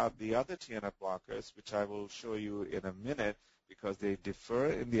to the other TNF blockers, which I will show you in a minute, because they differ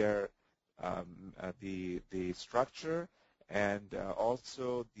in their the structure and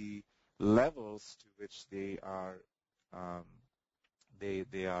also the levels to which they are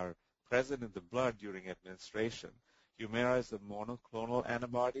present in the blood during administration. Humira is a monoclonal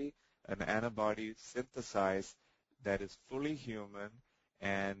antibody, an antibody synthesized that is fully human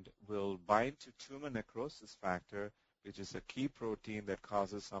and will bind to tumor necrosis factor, which is a key protein that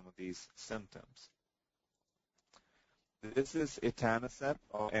causes some of these symptoms. This is etanercept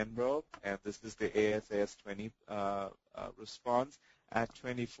or Enbrel, and this is the ASAS20 response. At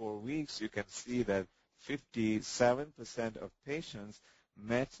 24 weeks, you can see that 57% of patients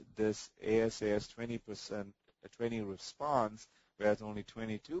met this ASAS 20 response, whereas only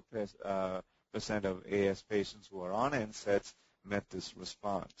 22% of AS patients who are on NSAIDs met this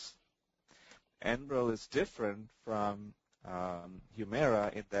response. Enbrel is different from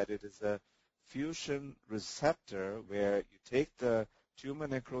Humira in that it is a fusion receptor where you take the tumor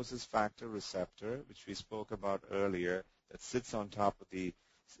necrosis factor receptor, which we spoke about earlier, that sits on top of the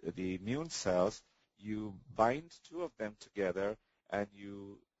immune cells. You bind two of them together and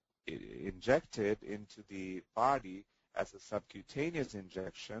you inject it into the body as a subcutaneous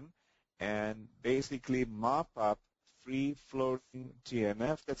injection and basically mop up free-floating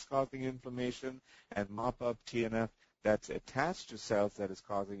TNF that's causing inflammation and mop up TNF that's attached to cells that is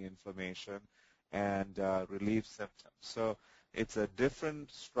causing inflammation and relieve symptoms. So it's a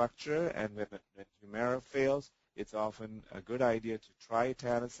different structure, and when Humira fails, it's often a good idea to try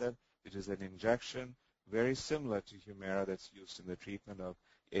etanercept, which is an injection very similar to Humira that's used in the treatment of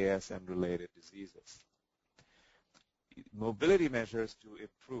AS and related diseases. Mobility measures to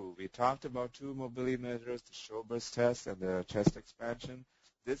improve. We talked about two mobility measures, the Schober's test and the chest expansion.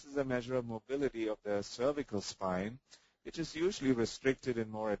 This is a measure of mobility of the cervical spine, which is usually restricted in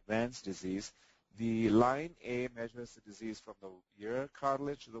more advanced disease. The line A measures the disease from the ear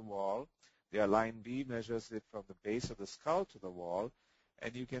cartilage to the wall. The line B measures it from the base of the skull to the wall.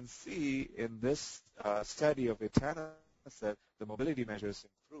 And you can see in this study of etanercept, the mobility measures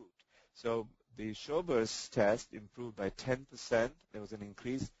improved. So the Schober's test improved by 10%. There was an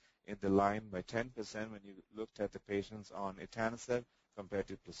increase in the line by 10% when you looked at the patients on etanercept compared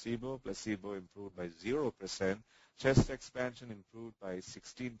to placebo. Placebo improved by 0%. Chest expansion improved by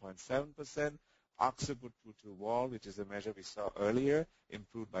 16.7%. Occiput to wall, which is a measure we saw earlier,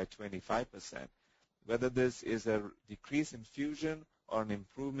 improved by 25%. Whether this is a decrease in fusion or an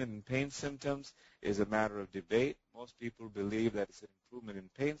improvement in pain symptoms is a matter of debate. Most people believe that it's an improvement in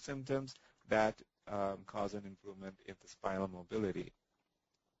pain symptoms that cause an improvement in the spinal mobility.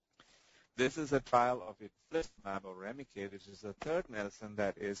 This is a trial of infliximab or Remicade, which is the third medicine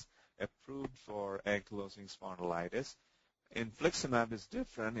that is approved for ankylosing spondylitis. Infliximab is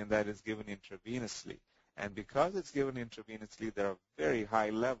different in that it's given intravenously. And because it's given intravenously, there are very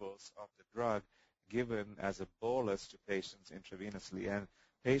high levels of the drug given as a bolus to patients intravenously, and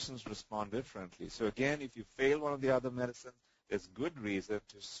patients respond differently. So again, if you fail one of the other medicines, there's good reason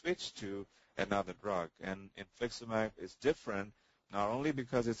to switch to another drug. And infliximab is different not only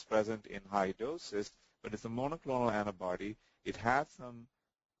because it's present in high doses, but it's a monoclonal antibody. It has some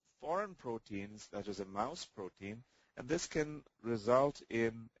foreign proteins, such as a mouse protein, and this can result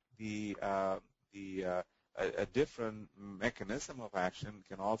in a different mechanism of action.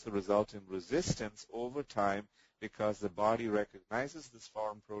 Can also result in resistance over time because the body recognizes this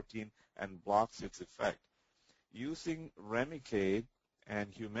foreign protein and blocks its effect. Using Remicade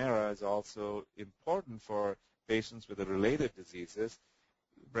and Humira is also important for patients with the related diseases.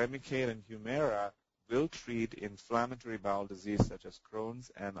 Remicade and Humira will treat inflammatory bowel disease such as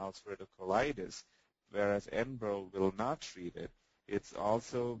Crohn's and ulcerative colitis, whereas Enbrel will not treat it. It's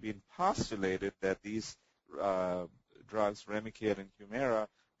also been postulated that these drugs, Remicade and Humira,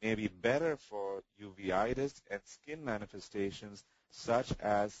 may be better for uveitis and skin manifestations such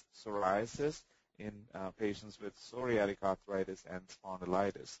as psoriasis in patients with psoriatic arthritis and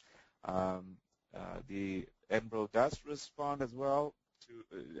spondylitis. The Enbrel does respond as well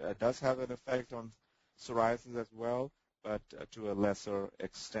does have an effect on psoriasis as well, but to a lesser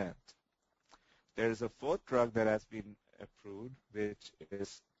extent. There is a fourth drug that has been approved, which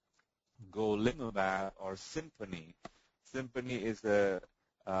is golimumab or Simponi. Simponi is a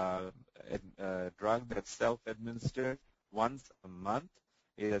drug that's self-administered once a month.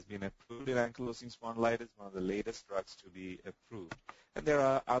 It has been approved in ankylosing spondylitis, one of the latest drugs to be approved. And there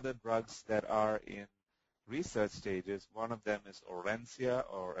are other drugs that are in research stages. One of them is Orencia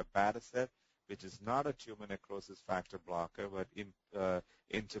or abatacept, which is not a tumor necrosis factor blocker, but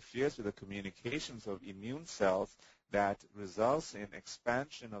interferes with the communications of immune cells that results in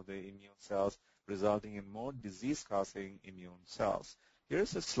expansion of the immune cells, resulting in more disease-causing immune cells.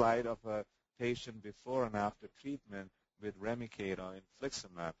 Here's a slide of a patient before and after treatment with Remicade or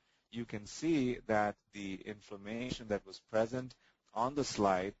infliximab. You can see that the inflammation that was present on the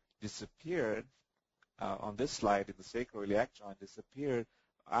slide disappeared. On this slide, in the sacroiliac joint, disappeared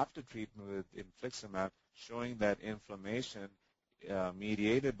after treatment with infliximab, showing that inflammation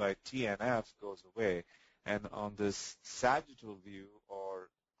mediated by TNF goes away. And on this sagittal view or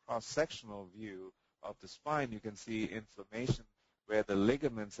cross-sectional view of the spine, you can see inflammation where the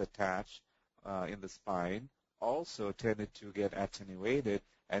ligaments attach in the spine also tended to get attenuated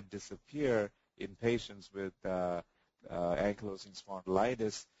and disappear in patients with ankylosing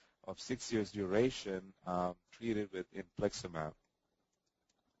spondylitis of 6 years duration treated with infliximab.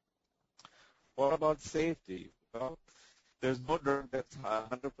 What about safety? Well, there's no drug that's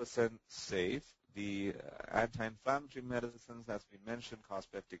 100% safe. The anti-inflammatory medicines, as we mentioned, cause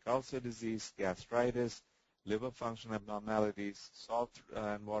peptic ulcer disease, gastritis, liver function abnormalities, salt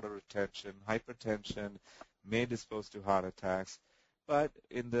and water retention, hypertension, may dispose to heart attacks. But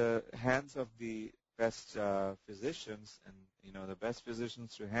in the hands of the best physicians, and the best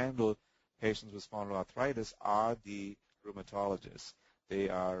physicians to handle patients with spondyloarthritis are the rheumatologists. They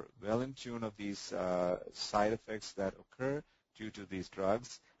are well in tune of these side effects that occur due to these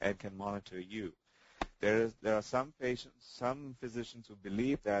drugs and can monitor you. There are some physicians who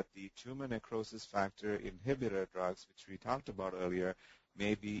believe that the tumor necrosis factor inhibitor drugs, which we talked about earlier,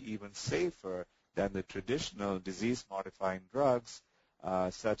 may be even safer than the traditional disease-modifying drugs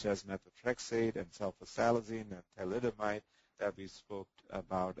such as methotrexate and sulfasalazine and thalidomide that we spoke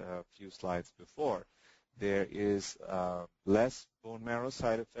about a few slides before. There is less bone marrow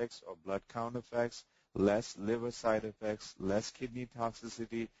side effects or blood count effects, less liver side effects, less kidney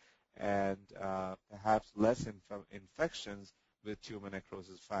toxicity, and perhaps less infections with tumor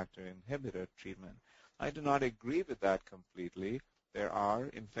necrosis factor inhibitor treatment. I do not agree with that completely. There are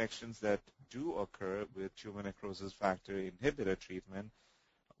infections that do occur with tumor necrosis factor inhibitor treatment.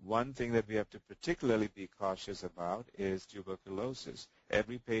 One thing that we have to particularly be cautious about is tuberculosis.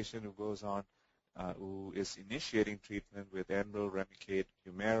 Every patient who goes on who is initiating treatment with Enbrel, Remicade,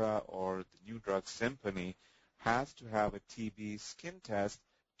 Humira, or the new drug Symphony has to have a TB skin test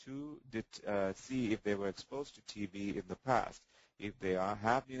to see if they were exposed to TB in the past. If they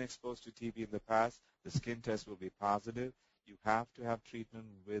have been exposed to TB in the past, the skin test will be positive. You have to have treatment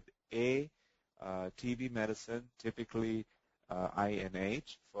with a TB medicine, typically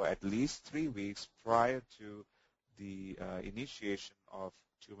INH, for at least 3 weeks prior to the initiation of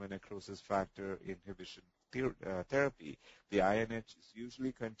tumor necrosis factor inhibition therapy. The INH is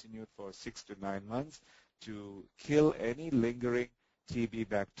usually continued for 6 to 9 months to kill any lingering TB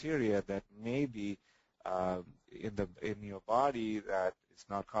bacteria that may be in your body that is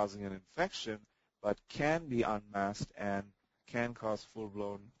not causing an infection but can be unmasked and can cause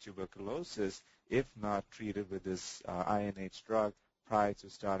full-blown tuberculosis if not treated with this INH drug prior to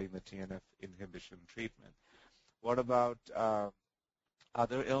starting the TNF inhibition treatment. What about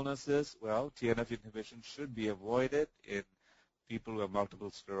other illnesses? Well, TNF inhibition should be avoided in people who have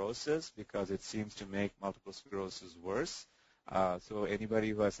multiple sclerosis because it seems to make multiple sclerosis worse. So anybody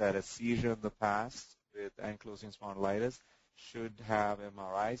who has had a seizure in the past with ankylosing spondylitis should have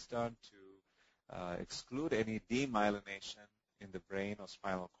MRIs done to exclude any demyelination in the brain or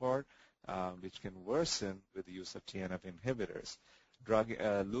spinal cord, which can worsen with the use of TNF inhibitors.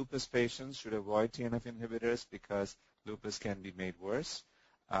 Lupus patients should avoid TNF inhibitors because lupus can be made worse.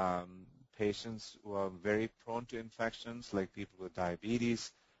 Patients who are very prone to infections, like people with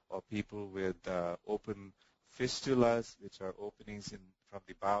diabetes or people with open fistulas, which are openings from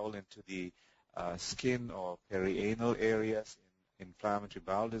the bowel into the skin or perianal areas in inflammatory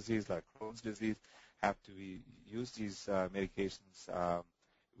bowel disease like Crohn's disease, have to use these medications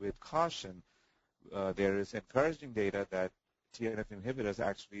with caution. There is encouraging data that TNF inhibitors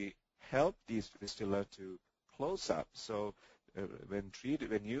actually help these fistula to close up. So when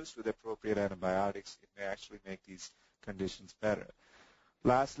used with appropriate antibiotics, it may actually make these conditions better.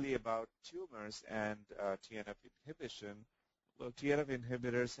 Lastly, about tumors and TNF inhibition, well, TNF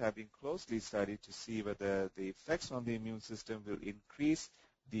inhibitors have been closely studied to see whether the effects on the immune system will increase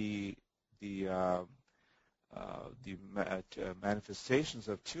the manifestations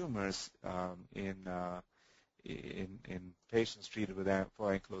of tumors in patients treated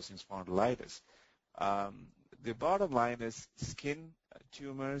for ankylosing spondylitis. The bottom line is skin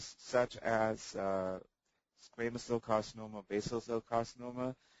tumors such as squamous cell carcinoma, basal cell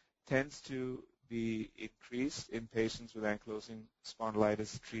carcinoma tends to be increased in patients with ankylosing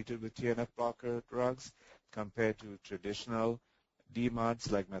spondylitis treated with TNF blocker drugs compared to traditional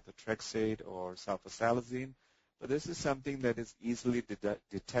DMARDs like methotrexate or sulfasalazine. But this is something that is easily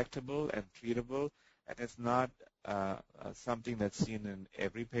detectable and treatable, and it's not something that's seen in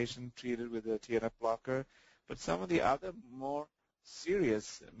every patient treated with a TNF blocker. But some of the other more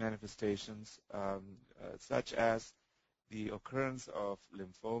serious manifestations, such as the occurrence of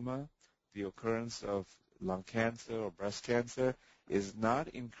lymphoma, the occurrence of lung cancer or breast cancer, is not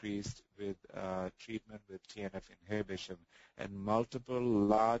increased with treatment with TNF inhibition. And multiple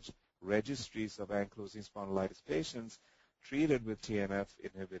large registries of ankylosing spondylitis patients treated with TNF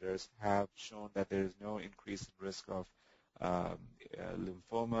inhibitors have shown that there is no increase in risk of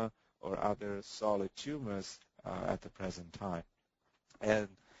lymphoma or other solid tumors at the present time. And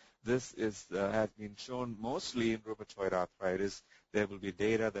this has been shown mostly in rheumatoid arthritis. There will be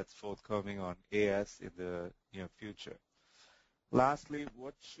data that's forthcoming on AS in the near future. Lastly,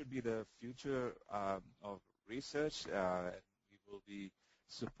 what should be the future of research? We will be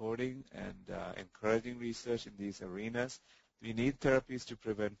supporting and encouraging research in these arenas. We need therapies to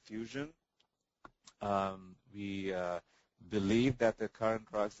prevent fusion. We believe that the current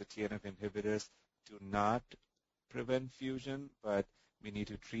drugs, the TNF inhibitors, do not prevent fusion, but we need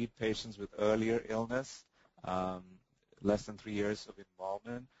to treat patients with earlier illness, less than 3 years of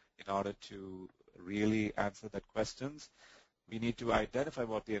involvement, in order to really answer that questions. We need to identify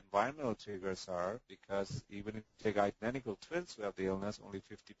what the environmental triggers are, because even if you take identical twins who have the illness, only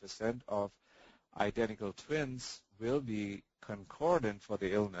 50% of identical twins will be concordant for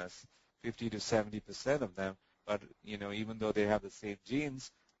the illness, 50 to 70% of them. But, even though they have the same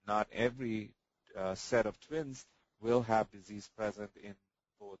genes, not every set of twins will have disease present in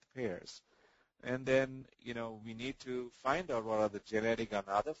both pairs. And then, we need to find out what are the genetic and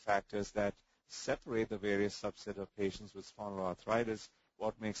other factors that separate the various subset of patients with spondyloarthritis,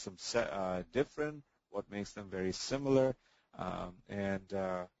 what makes them different, what makes them very similar, and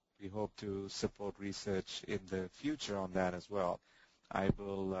we hope to support research in the future on that as well. I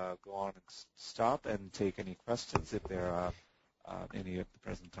will go on and stop and take any questions if there are any at the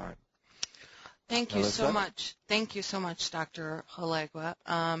present time. Thank you so much. Thank you so much, Dr. Hallegua.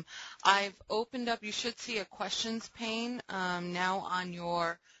 I've opened up, you should see a questions pane now on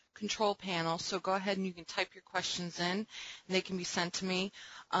your control panel, so go ahead and you can type your questions in, and they can be sent to me.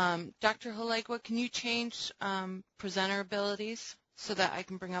 Dr. Hallegua, can you change presenter abilities so that I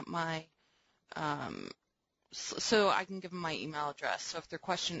can bring up my, so I can give them my email address. So if their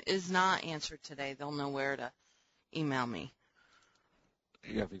question is not answered today, they'll know where to email me.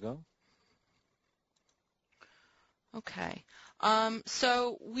 Here we go. Okay.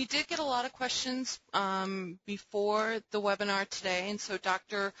 So we did get a lot of questions before the webinar today, and so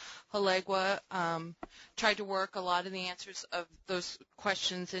Dr. Hallegua tried to work a lot of the answers of those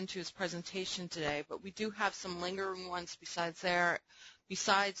questions into his presentation today, but we do have some lingering ones besides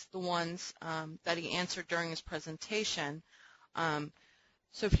the ones that he answered during his presentation.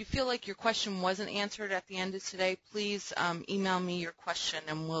 So if you feel like your question wasn't answered at the end of today, please email me your question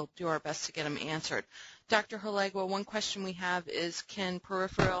and we'll do our best to get them answered. Dr. Hallegua, one question we have is, can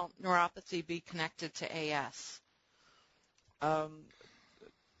peripheral neuropathy be connected to AS?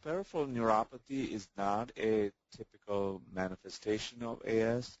 Peripheral neuropathy is not a typical manifestation of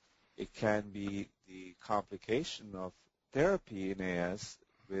AS. It can be the complication of therapy in AS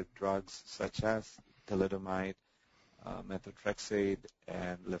with drugs such as thalidomide, methotrexate,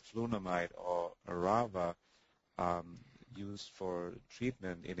 and leflunomide or Arava used for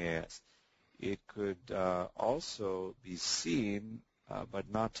treatment in AS. It could also be seen, but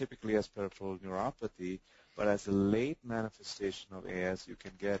not typically as peripheral neuropathy, but as a late manifestation of AS. You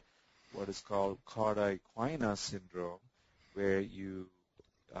can get what is called cauda equina syndrome, where you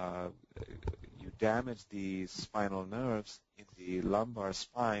damage the spinal nerves in the lumbar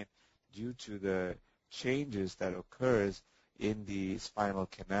spine due to the changes that occurs in the spinal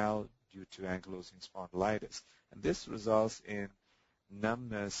canal due to ankylosing spondylitis. And this results in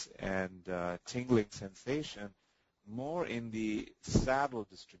numbness and tingling sensation more in the saddle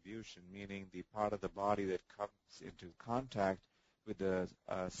distribution, meaning the part of the body that comes into contact with the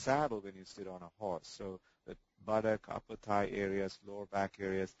saddle when you sit on a horse. So the buttock, upper thigh areas, lower back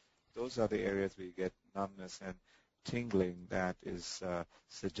areas, those are the areas where you get numbness and tingling that is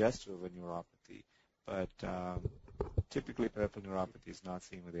suggestive of a neuropathy. But typically peripheral neuropathy is not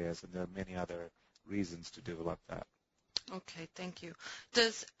seen with AS, and there are many other reasons to develop that. Okay, thank you.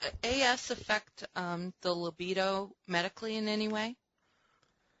 Does AS affect the libido medically in any way?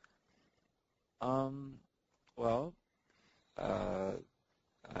 Well,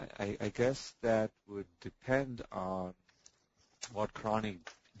 I guess that would depend on what chronic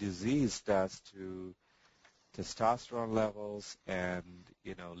disease does to testosterone levels and,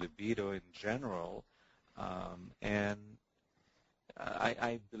 libido in general. And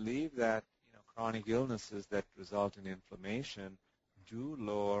I believe that chronic illnesses that result in inflammation do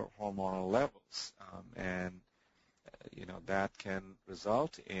lower hormonal levels, and that can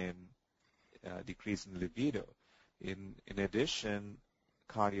result in decrease in libido. In addition,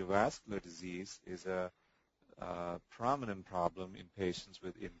 cardiovascular disease is a prominent problem in patients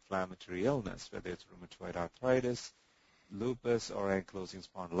with inflammatory illness, whether it's rheumatoid arthritis, lupus or ankylosing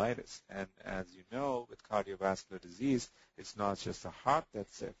spondylitis. And as you know, with cardiovascular disease, it's not just the heart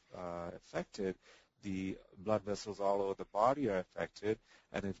that's affected. The blood vessels all over the body are affected,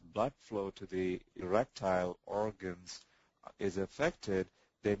 and if blood flow to the erectile organs is affected,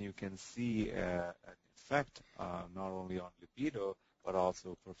 then you can see an effect not only on libido but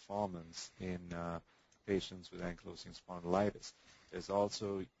also performance in patients with ankylosing spondylitis. There's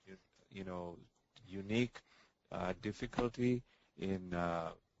also, unique difficulty in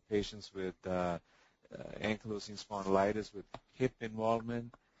patients with ankylosing spondylitis with hip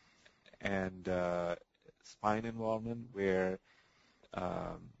involvement and spine involvement, where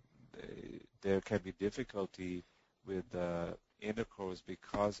there can be difficulty with intercourse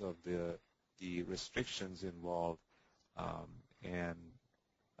because of the restrictions involved, and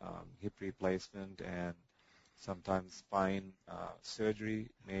hip replacement and sometimes spine surgery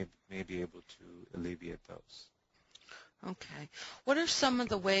may be able to alleviate those. Okay. What are some of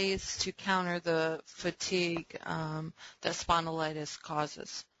the ways to counter the fatigue that spondylitis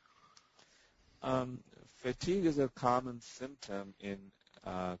causes? Fatigue is a common symptom in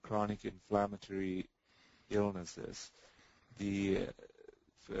chronic inflammatory illnesses. The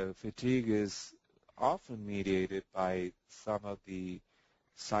fatigue is often mediated by some of the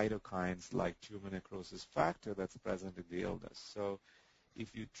cytokines like tumor necrosis factor that's present in the illness. So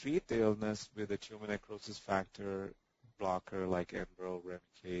if you treat the illness with a tumor necrosis factor blocker like Enbrel,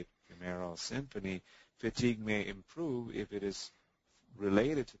 Remicade, Humira, or Symphony, fatigue may improve if it is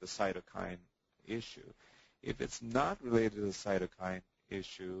related to the cytokine issue. If it's not related to the cytokine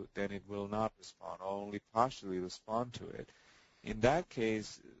issue, then it will not respond or only partially respond to it. In that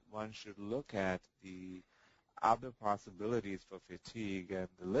case, one should look at the other possibilities for fatigue, and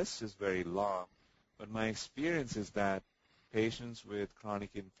the list is very long, but my experience is that patients with chronic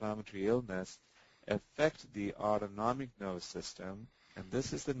inflammatory illness affect the autonomic nervous system, and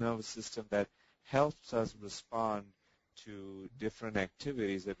this is the nervous system that helps us respond to different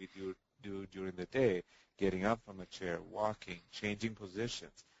activities that we do during the day, getting up from a chair, walking, changing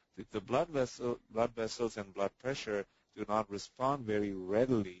positions. If the blood vessels and blood pressure do not respond very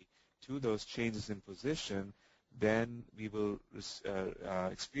readily to those changes in position, then we will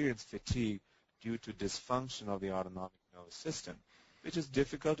experience fatigue due to dysfunction of the autonomic nervous system, which is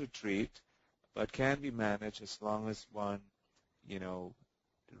difficult to treat but can be managed as long as one,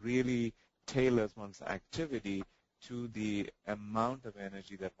 really tailors one's activity to the amount of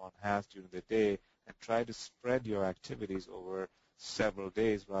energy that one has during the day and try to spread your activities over several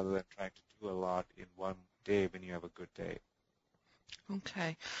days rather than trying to do a lot in one day when you have a good day.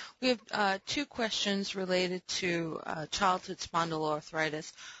 Okay. We have two questions related to childhood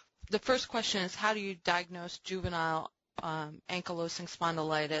spondyloarthritis. The first question is, how do you diagnose juvenile ankylosing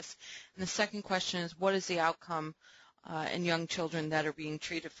spondylitis? And the second question is, what is the outcome in young children that are being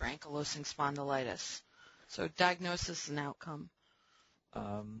treated for ankylosing spondylitis? So diagnosis and outcome.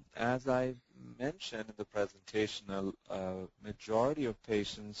 As I mentioned in the presentation, a majority of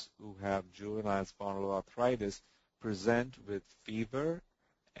patients who have juvenile spondyloarthritis present with fever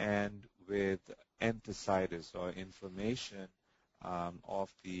and with enthesitis or inflammation of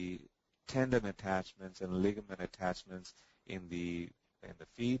the tendon attachments and ligament attachments in the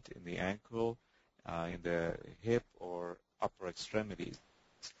feet, in the ankle, in the hip or upper extremities.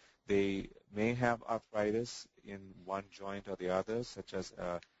 They may have arthritis in one joint or the other, such as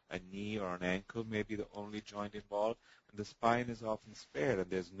a knee or an ankle may be the only joint involved, and the spine is often spared and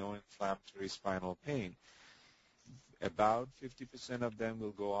there's no inflammatory spinal pain. About 50% of them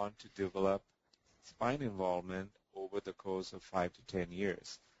will go on to develop spine involvement over the course of 5 to 10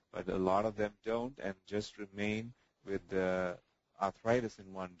 years, but a lot of them don't and just remain with the arthritis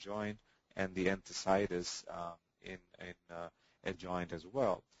in one joint and the enthesitis in a joint as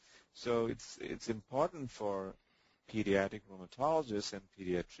well. So it's important for pediatric rheumatologists and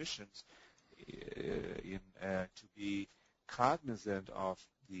pediatricians to be cognizant of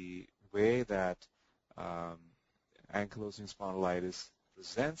the way that ankylosing spondylitis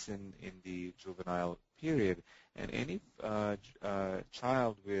presents in the juvenile period. And any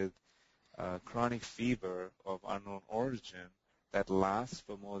child with chronic fever of unknown origin that lasts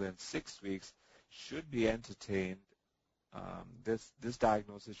for more than 6 weeks should be entertained. This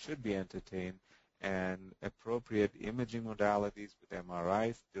diagnosis should be entertained, and appropriate imaging modalities with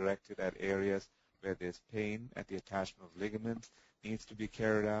MRIs directed at areas where there's pain at the attachment of ligaments needs to be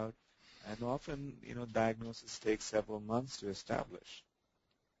carried out. And often, diagnosis takes several months to establish.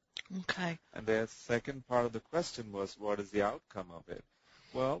 Okay. And the second part of the question was, what is the outcome of it?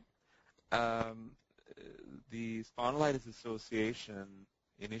 Well, the Spondylitis Association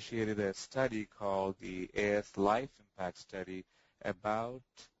initiated a study called the AS Life Impact Study about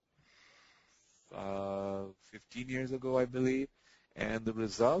 15 years ago, I believe, and the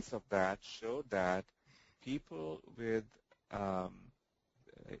results of that showed that people with um,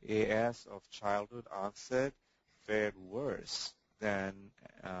 AS of childhood onset fared worse than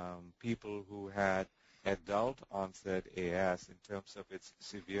people who had adult onset AS in terms of its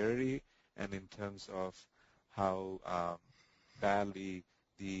severity and in terms of how badly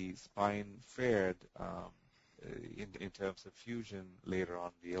the spine fared in terms of fusion later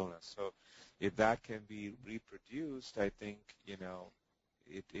on in the illness. So if that can be reproduced, I think,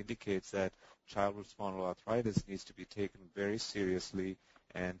 it indicates that childhood spondyloarthritis needs to be taken very seriously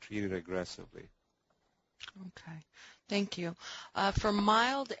and treated aggressively. Okay, thank you. For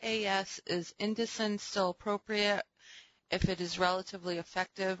mild AS, is Indocin still appropriate if it is relatively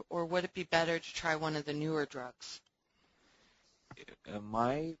effective, or would it be better to try one of the newer drugs?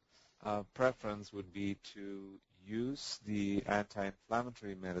 My preference would be to use the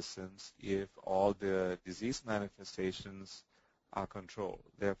anti-inflammatory medicines if all the disease manifestations are controlled.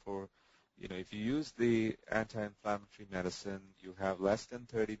 Therefore, if you use the anti-inflammatory medicine, you have less than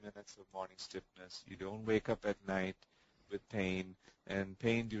 30 minutes of morning stiffness. You don't wake up at night with pain, and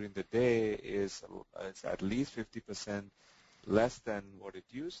pain during the day is at least 50% less than what it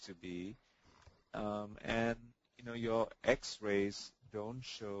used to be. And your X-rays don't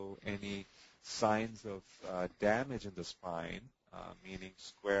show any signs of damage in the spine, meaning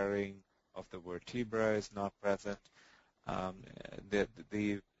squaring of the vertebra is not present.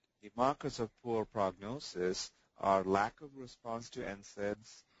 The markers of poor prognosis are lack of response to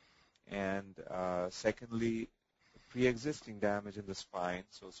NSAIDs, and secondly, pre-existing damage in the spine,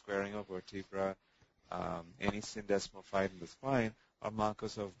 so squaring of vertebra, any syndesmal fight in the spine are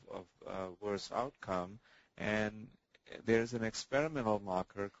markers of worse outcome. And there's an experimental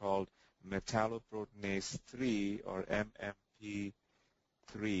marker called metalloproteinase 3 or MMP3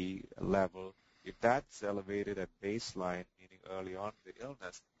 level. If that's elevated at baseline, meaning early on in the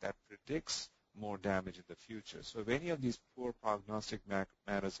illness, that predicts more damage in the future. So if any of these poor prognostic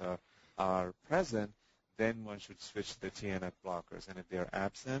matters are present, then one should switch to the TNF blockers. And if they're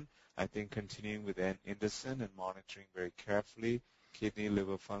absent, I think continuing with Indocin and monitoring very carefully kidney,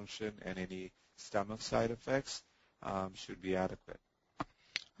 liver function, and any stomach side effects should be adequate.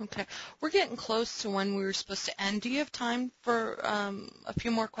 Okay. We're getting close to when we were supposed to end. Do you have time for a few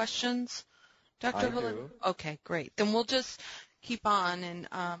more questions, Dr. I do. Okay, great. Then we'll just keep on. And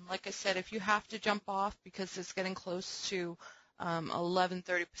like I said, if you have to jump off because it's getting close to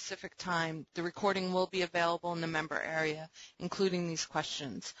 11:30 Pacific time, the recording will be available in the member area, including these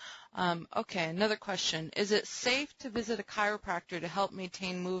questions. Okay, another question. Is it safe to visit a chiropractor to help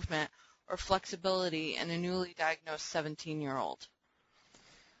maintain movement or flexibility in a newly diagnosed 17-year-old?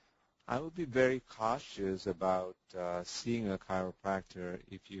 I would be very cautious about seeing a chiropractor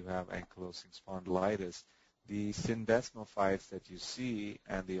if you have ankylosing spondylitis. The syndesmophytes that you see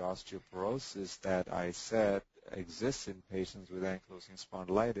and the osteoporosis that I said exists in patients with ankylosing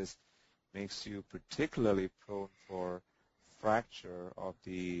spondylitis makes you particularly prone for fracture of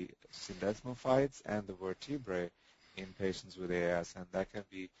the syndesmophytes and the vertebrae in patients with AS, and that can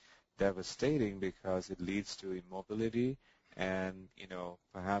be devastating because it leads to immobility and,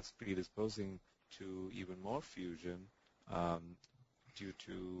 perhaps predisposing to even more fusion due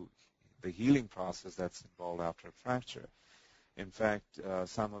to the healing process that's involved after a fracture. In fact,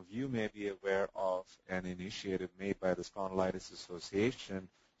 some of you may be aware of an initiative made by the Spondylitis Association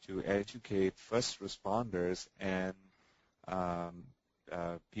to educate first responders and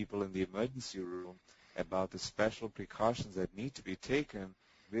people in the emergency room about the special precautions that need to be taken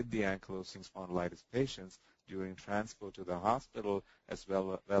with the ankylosing spondylitis patients during transport to the hospital, as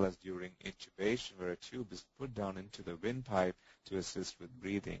well as during intubation, where a tube is put down into the windpipe to assist with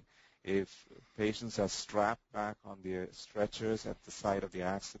breathing. If patients are strapped back on their stretchers at the site of the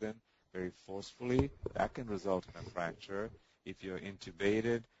accident very forcefully, that can result in a fracture. If you're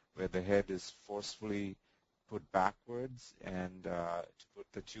intubated, where the head is forcefully put backwards and to put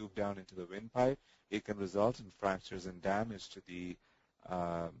the tube down into the windpipe, it can result in fractures and damage to the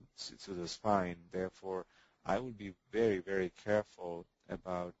spine. Therefore, I would be very, very careful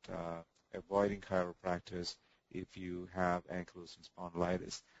about avoiding chiropractors if you have ankylosing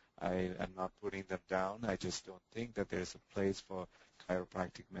spondylitis. I am not putting them down. I just don't think that there's a place for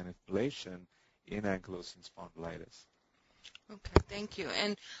chiropractic manipulation in ankylosing spondylitis. Okay, thank you.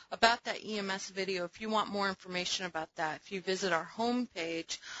 And about that EMS video, if you want more information about that, if you visit our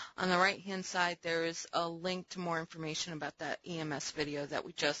homepage, on the right-hand side there is a link to more information about that EMS video that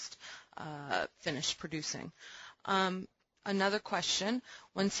we just finished producing. Another question,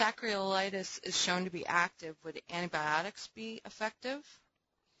 when sacroiliitis is shown to be active, would antibiotics be effective?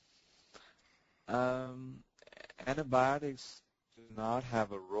 Um, Antibiotics do not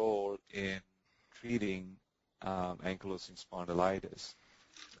have a role in treating ankylosing spondylitis.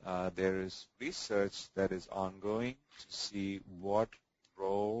 There is research that is ongoing to see what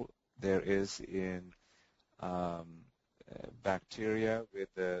role there is in um, bacteria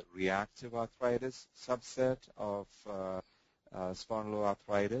with the reactive arthritis subset of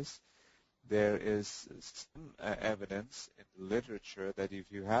spondyloarthritis. There is some evidence in the literature that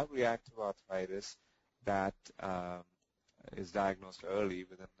if you have reactive arthritis that is diagnosed early,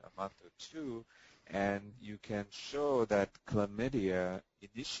 within a month or two, and you can show that chlamydia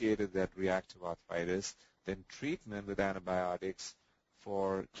initiated that reactive arthritis, then treatment with antibiotics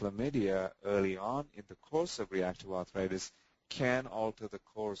for chlamydia early on in the course of reactive arthritis can alter the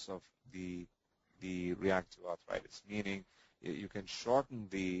course of the reactive arthritis, meaning you can shorten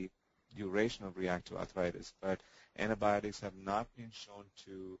the duration of reactive arthritis, but antibiotics have not been shown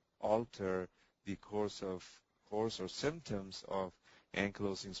to alter the course or symptoms of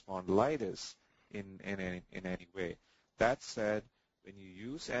ankylosing spondylitis in any way. That said, when you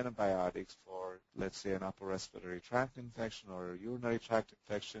use antibiotics for, let's say, an upper respiratory tract infection or a urinary tract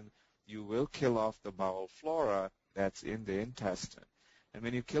infection, you will kill off the bowel flora that's in the intestine. And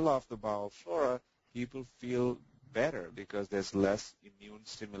when you kill off the bowel flora, people feel better because there's less immune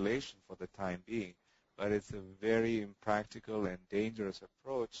stimulation for the time being. But it's a very impractical and dangerous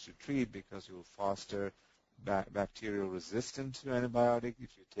approach to treat because you'll foster bacterial resistance to antibiotic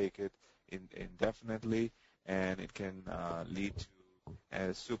if you take it indefinitely, and it can lead to a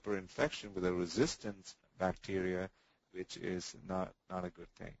superinfection with a resistant bacteria, which is not a good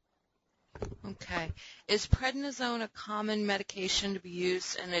thing. Okay. Is prednisone a common medication to be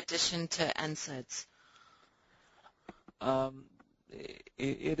used in addition to NSAIDs?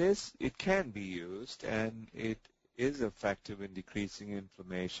 It can be used, and it is effective in decreasing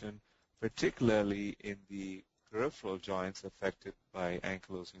inflammation, particularly in the peripheral joints affected by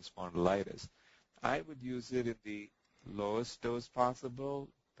ankylosing spondylitis. I would use it in the lowest dose possible,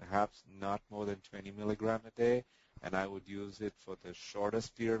 perhaps not more than 20 milligram a day, and I would use it for the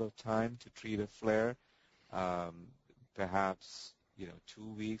shortest period of time to treat a flare, perhaps 2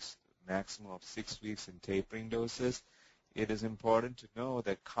 weeks, maximum of 6 weeks in tapering doses. It is important to know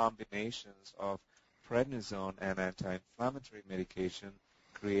that combinations of prednisone and anti-inflammatory medication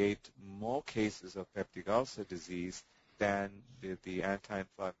create more cases of peptic ulcer disease than the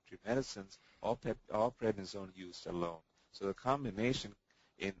anti-inflammatory medicines or prednisone used alone. So the combination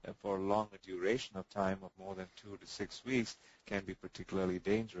for a longer duration of time of more than 2 to 6 weeks can be particularly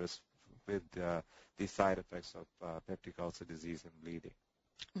dangerous with the side effects of peptic ulcer disease and bleeding.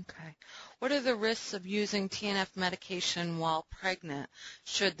 Okay. What are the risks of using TNF medication while pregnant?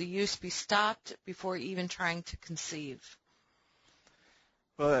 Should the use be stopped before even trying to conceive?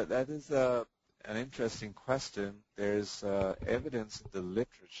 Well, that is an interesting question. There's evidence in the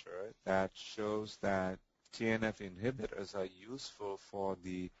literature that shows that TNF inhibitors are useful for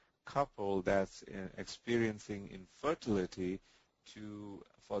the couple that's experiencing infertility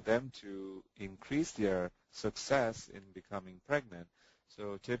for them to increase their success in becoming pregnant.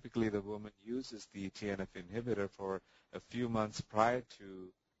 So typically the woman uses the TNF inhibitor for a few months prior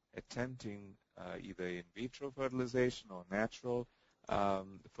to attempting either in vitro fertilization or natural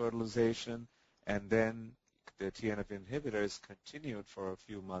fertilization, and then the TNF inhibitor is continued for a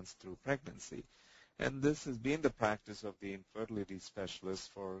few months through pregnancy. And this has been the practice of the infertility specialists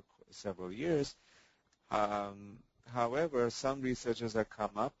for several years. However, some researchers have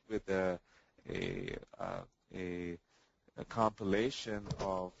come up with a compilation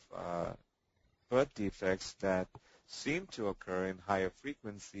of birth defects that seem to occur in higher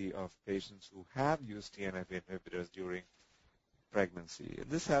frequency of patients who have used TNF inhibitors during pregnancy.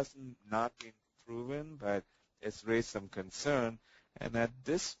 This has not been proven, but it's raised some concern. And at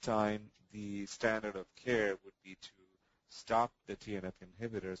this time, the standard of care would be to stop the TNF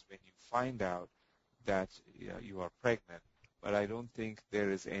inhibitors when you find out that you are pregnant. But I don't think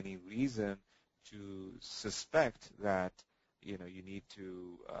there is any reason to suspect that you need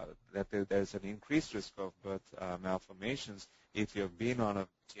to that there's an increased risk of birth malformations if you've been on a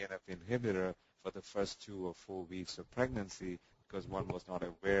TNF inhibitor for the first 2 or 4 weeks of pregnancy because one was not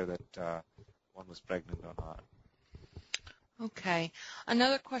aware that one was pregnant or not. Okay.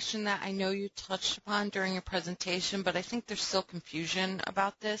 Another question that I know you touched upon during your presentation, but I think there's still confusion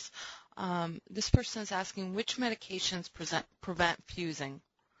about this. This person is asking which medications prevent fusing.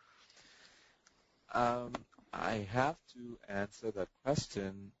 I have to answer that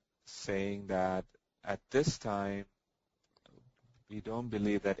question saying that at this time, we don't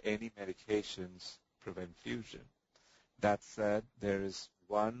believe that any medications prevent fusion. That said, there is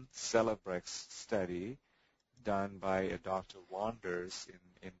one Celebrex study done by a Dr. Wanders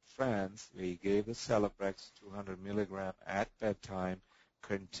in France, where he gave the Celebrex 200 milligram at bedtime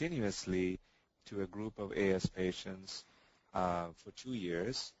continuously to a group of AS patients for 2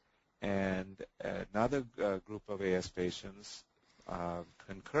 years, and another group of AS patients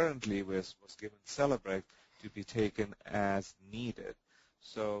concurrently was given Celebrex to be taken as needed.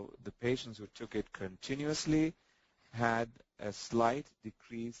 So the patients who took it continuously had a slight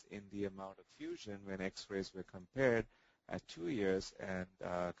decrease in the amount of fusion when X-rays were compared at 2 years and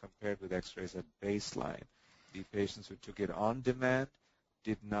compared with X-rays at baseline. The patients who took it on demand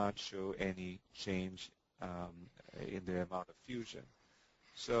did not show any change in the amount of fusion.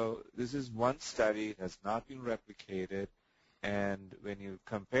 So this is one study, it has not been replicated, and when you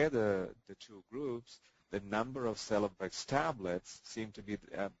compare the two groups, the number of Celebrex tablets seem to be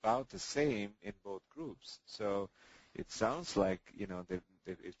about the same in both groups. So it sounds like,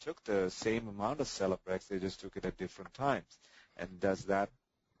 they took the same amount of Celebrex, they just took it at different times. And does that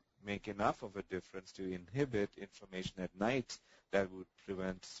make enough of a difference to inhibit inflammation at night that would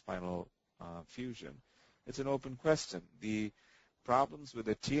prevent spinal fusion? It's an open question. The problems with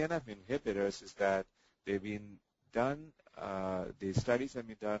the TNF inhibitors is that they've been done, the studies have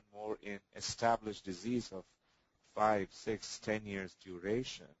been done more in established disease of 5, 6, 10 years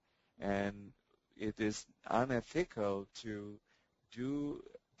duration. And it is unethical to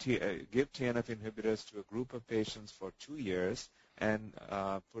give TNF inhibitors to a group of patients for 2 years and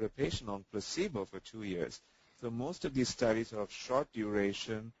put a patient on placebo for 2 years. So most of these studies are of short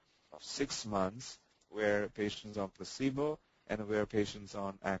duration of 6 months, where patients on placebo and where patients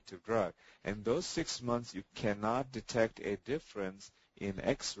on active drug. And those 6 months, you cannot detect a difference in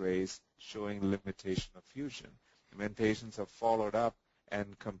X-rays showing limitation of fusion. And when patients are followed up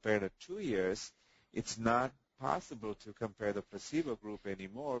and compared at 2 years, it's not possible to compare the placebo group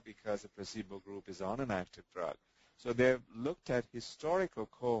anymore because the placebo group is on an active drug. So they've looked at historical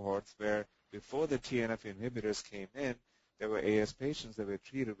cohorts where before the TNF inhibitors came in, there were AS patients that were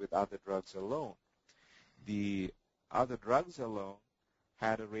treated with other drugs alone. The other drugs alone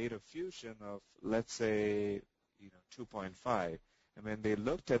had a rate of fusion of, let's say, 2.5. And when they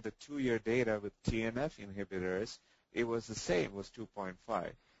looked at the 2-year data with TNF inhibitors, it was the same, it was 2.5.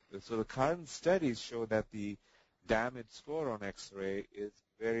 So the current studies show that the damage score on X-ray is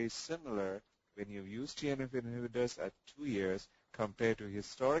very similar when you use TNF inhibitors at 2 years compared to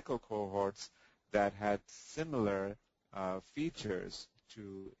historical cohorts that had similar features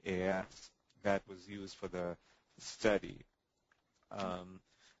to AS that was used for the study.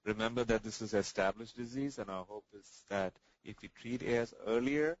 Remember that this is established disease, and our hope is that if we treat AS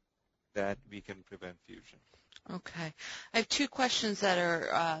earlier, that we can prevent fusion. Okay. I have 2 questions that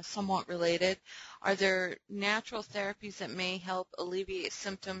are somewhat related. Are there natural therapies that may help alleviate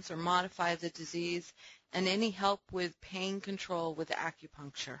symptoms or modify the disease, and any help with pain control with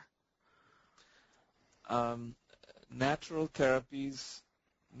acupuncture? Natural therapies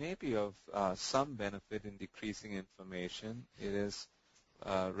may be of some benefit in decreasing inflammation. It is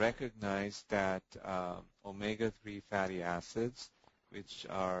recognized that omega-3 fatty acids, which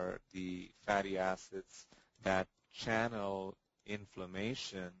are the fatty acids that channel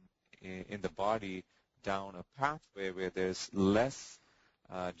inflammation in the body down a pathway where there's less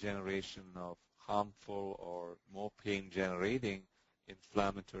generation of harmful or more pain-generating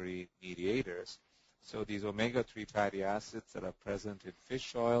inflammatory mediators. So these omega-3 fatty acids that are present in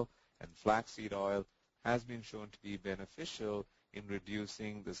fish oil and flaxseed oil has been shown to be beneficial in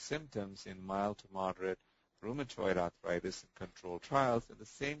reducing the symptoms in mild to moderate rheumatoid arthritis in controlled trials, and the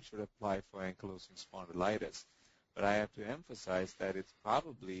same should apply for ankylosing spondylitis. But I have to emphasize that it's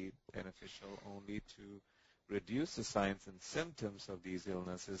probably beneficial only to reduce the signs and symptoms of these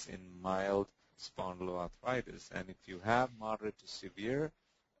illnesses in mild spondyloarthritis. And if you have moderate to severe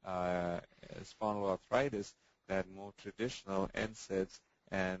spondyloarthritis, that more traditional NSAIDs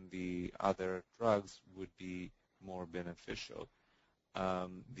and the other drugs would be more beneficial.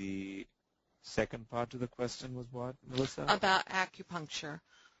 The second part of the question was what, Melissa? About acupuncture.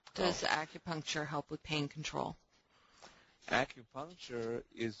 Does acupuncture help with pain control? Acupuncture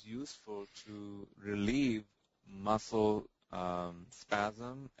is useful to relieve muscle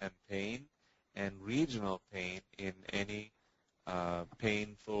spasm and pain and regional pain in any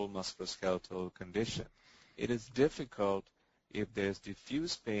painful musculoskeletal condition. It is difficult if there's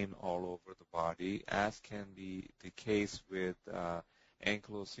diffuse pain all over the body, as can be the case with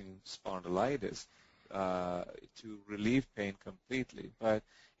ankylosing spondylitis, to relieve pain completely. But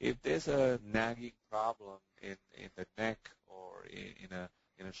if there's a nagging problem in the neck or in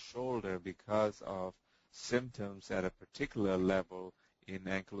a shoulder because of symptoms at a particular level in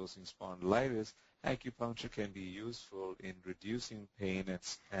ankylosing spondylitis, acupuncture can be useful in reducing pain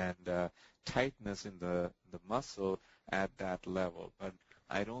and tightness in the muscle at that level. But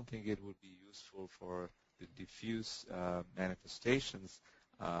I don't think it would be useful for the diffuse manifestations,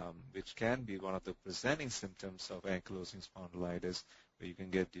 which can be one of the presenting symptoms of ankylosing spondylitis, where you can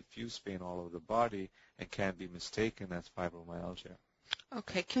get diffuse pain all over the body and can be mistaken as fibromyalgia.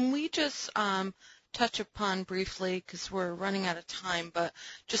 Okay, can we just touch upon briefly, because we're running out of time, but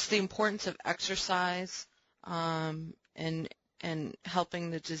just the importance of exercise and helping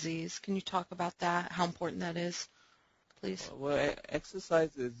the disease? Can you talk about that, how important that is, please? Well,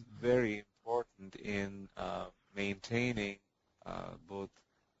 exercise is very important in maintaining both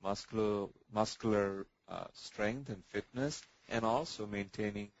muscular strength and fitness, and also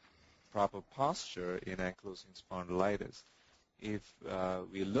maintaining proper posture in ankylosing spondylitis. If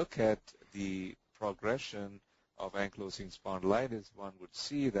we look at the progression of ankylosing spondylitis, one would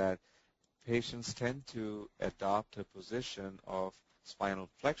see that patients tend to adopt a position of spinal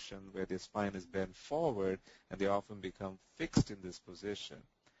flexion where their spine is bent forward, and they often become fixed in this position.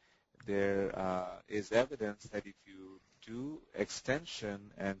 There is evidence that if you do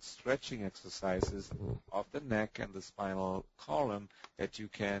extension and stretching exercises of the neck and the spinal column, that you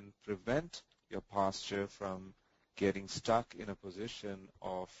can prevent your posture from getting stuck in a position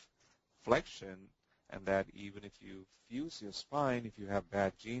of flexion, and that even if you fuse your spine, if you have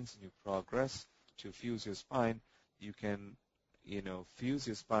bad genes and you progress to fuse your spine, you can, fuse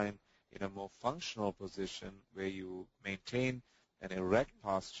your spine in a more functional position where you maintain an erect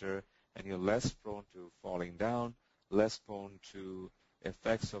posture and you're less prone to falling down, less prone to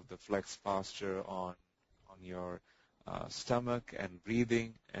effects of the flexed posture on your stomach and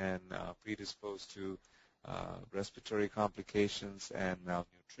breathing, and predisposed to respiratory complications and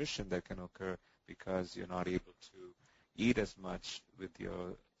malnutrition that can occur because you're not able to eat as much with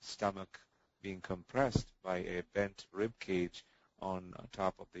your stomach being compressed by a bent rib cage on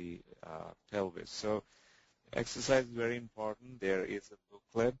top of the pelvis. So exercise is very important. There is a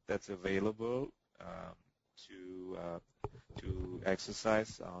booklet that's available to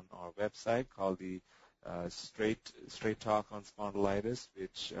exercise on our website called the Straight Talk on Spondylitis,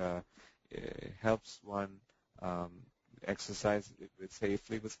 which helps one exercise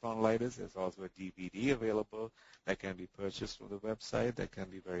safely with spondylitis. There's also a DVD available that can be purchased from the website that can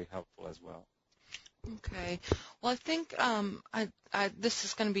be very helpful as well. Okay. Well, I think this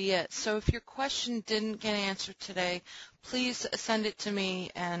is going to be it. So if your question didn't get answered today, please send it to me,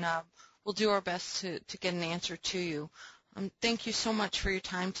 and we'll do our best to get an answer to you. Thank you so much for your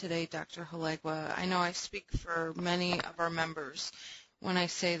time today, Dr. Hallegua. I know I speak for many of our members when I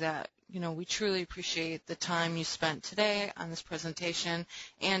say that, we truly appreciate the time you spent today on this presentation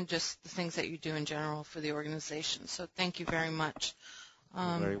and just the things that you do in general for the organization. So thank you very much.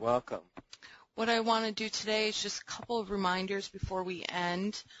 You're very welcome. What I want to do today is just a couple of reminders before we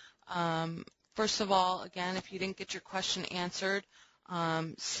end. First of all, again, if you didn't get your question answered,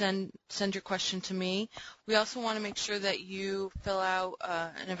 send your question to me. We also want to make sure that you fill out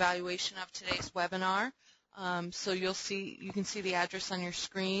an evaluation of today's webinar. So you can see the address on your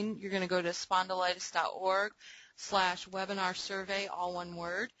screen. You're going to go to spondylitis.org/webinar survey, all one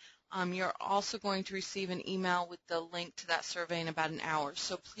word. You're also going to receive an email with the link to that survey in about an hour.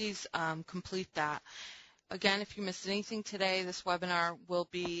 So please complete that. Again, if you missed anything today, this webinar will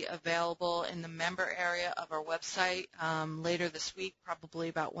be available in the member area of our website later this week, probably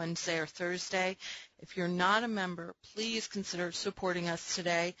about Wednesday or Thursday. If you're not a member, please consider supporting us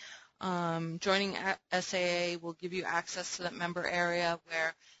today. Joining SAA will give you access to that member area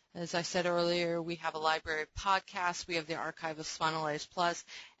where, as I said earlier, we have a library of podcasts, we have the archive of Spondylitis Plus,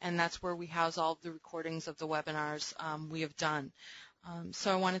 and that's where we house all of the recordings of the webinars we have done.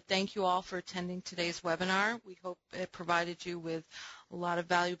 So I want to thank you all for attending today's webinar. We hope it provided you with a lot of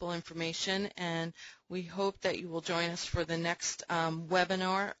valuable information, and we hope that you will join us for the next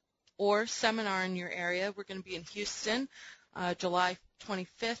webinar or seminar in your area. We're going to be in Houston July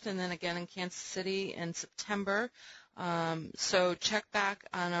 25th, and then again in Kansas City in September. So check back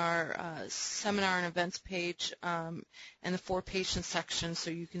on our seminar and events page and the For Patients section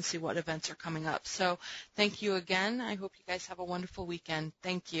so you can see what events are coming up. So thank you again. I hope you guys have a wonderful weekend.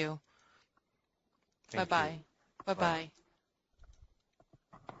 Thank you. Bye-bye. Bye-bye.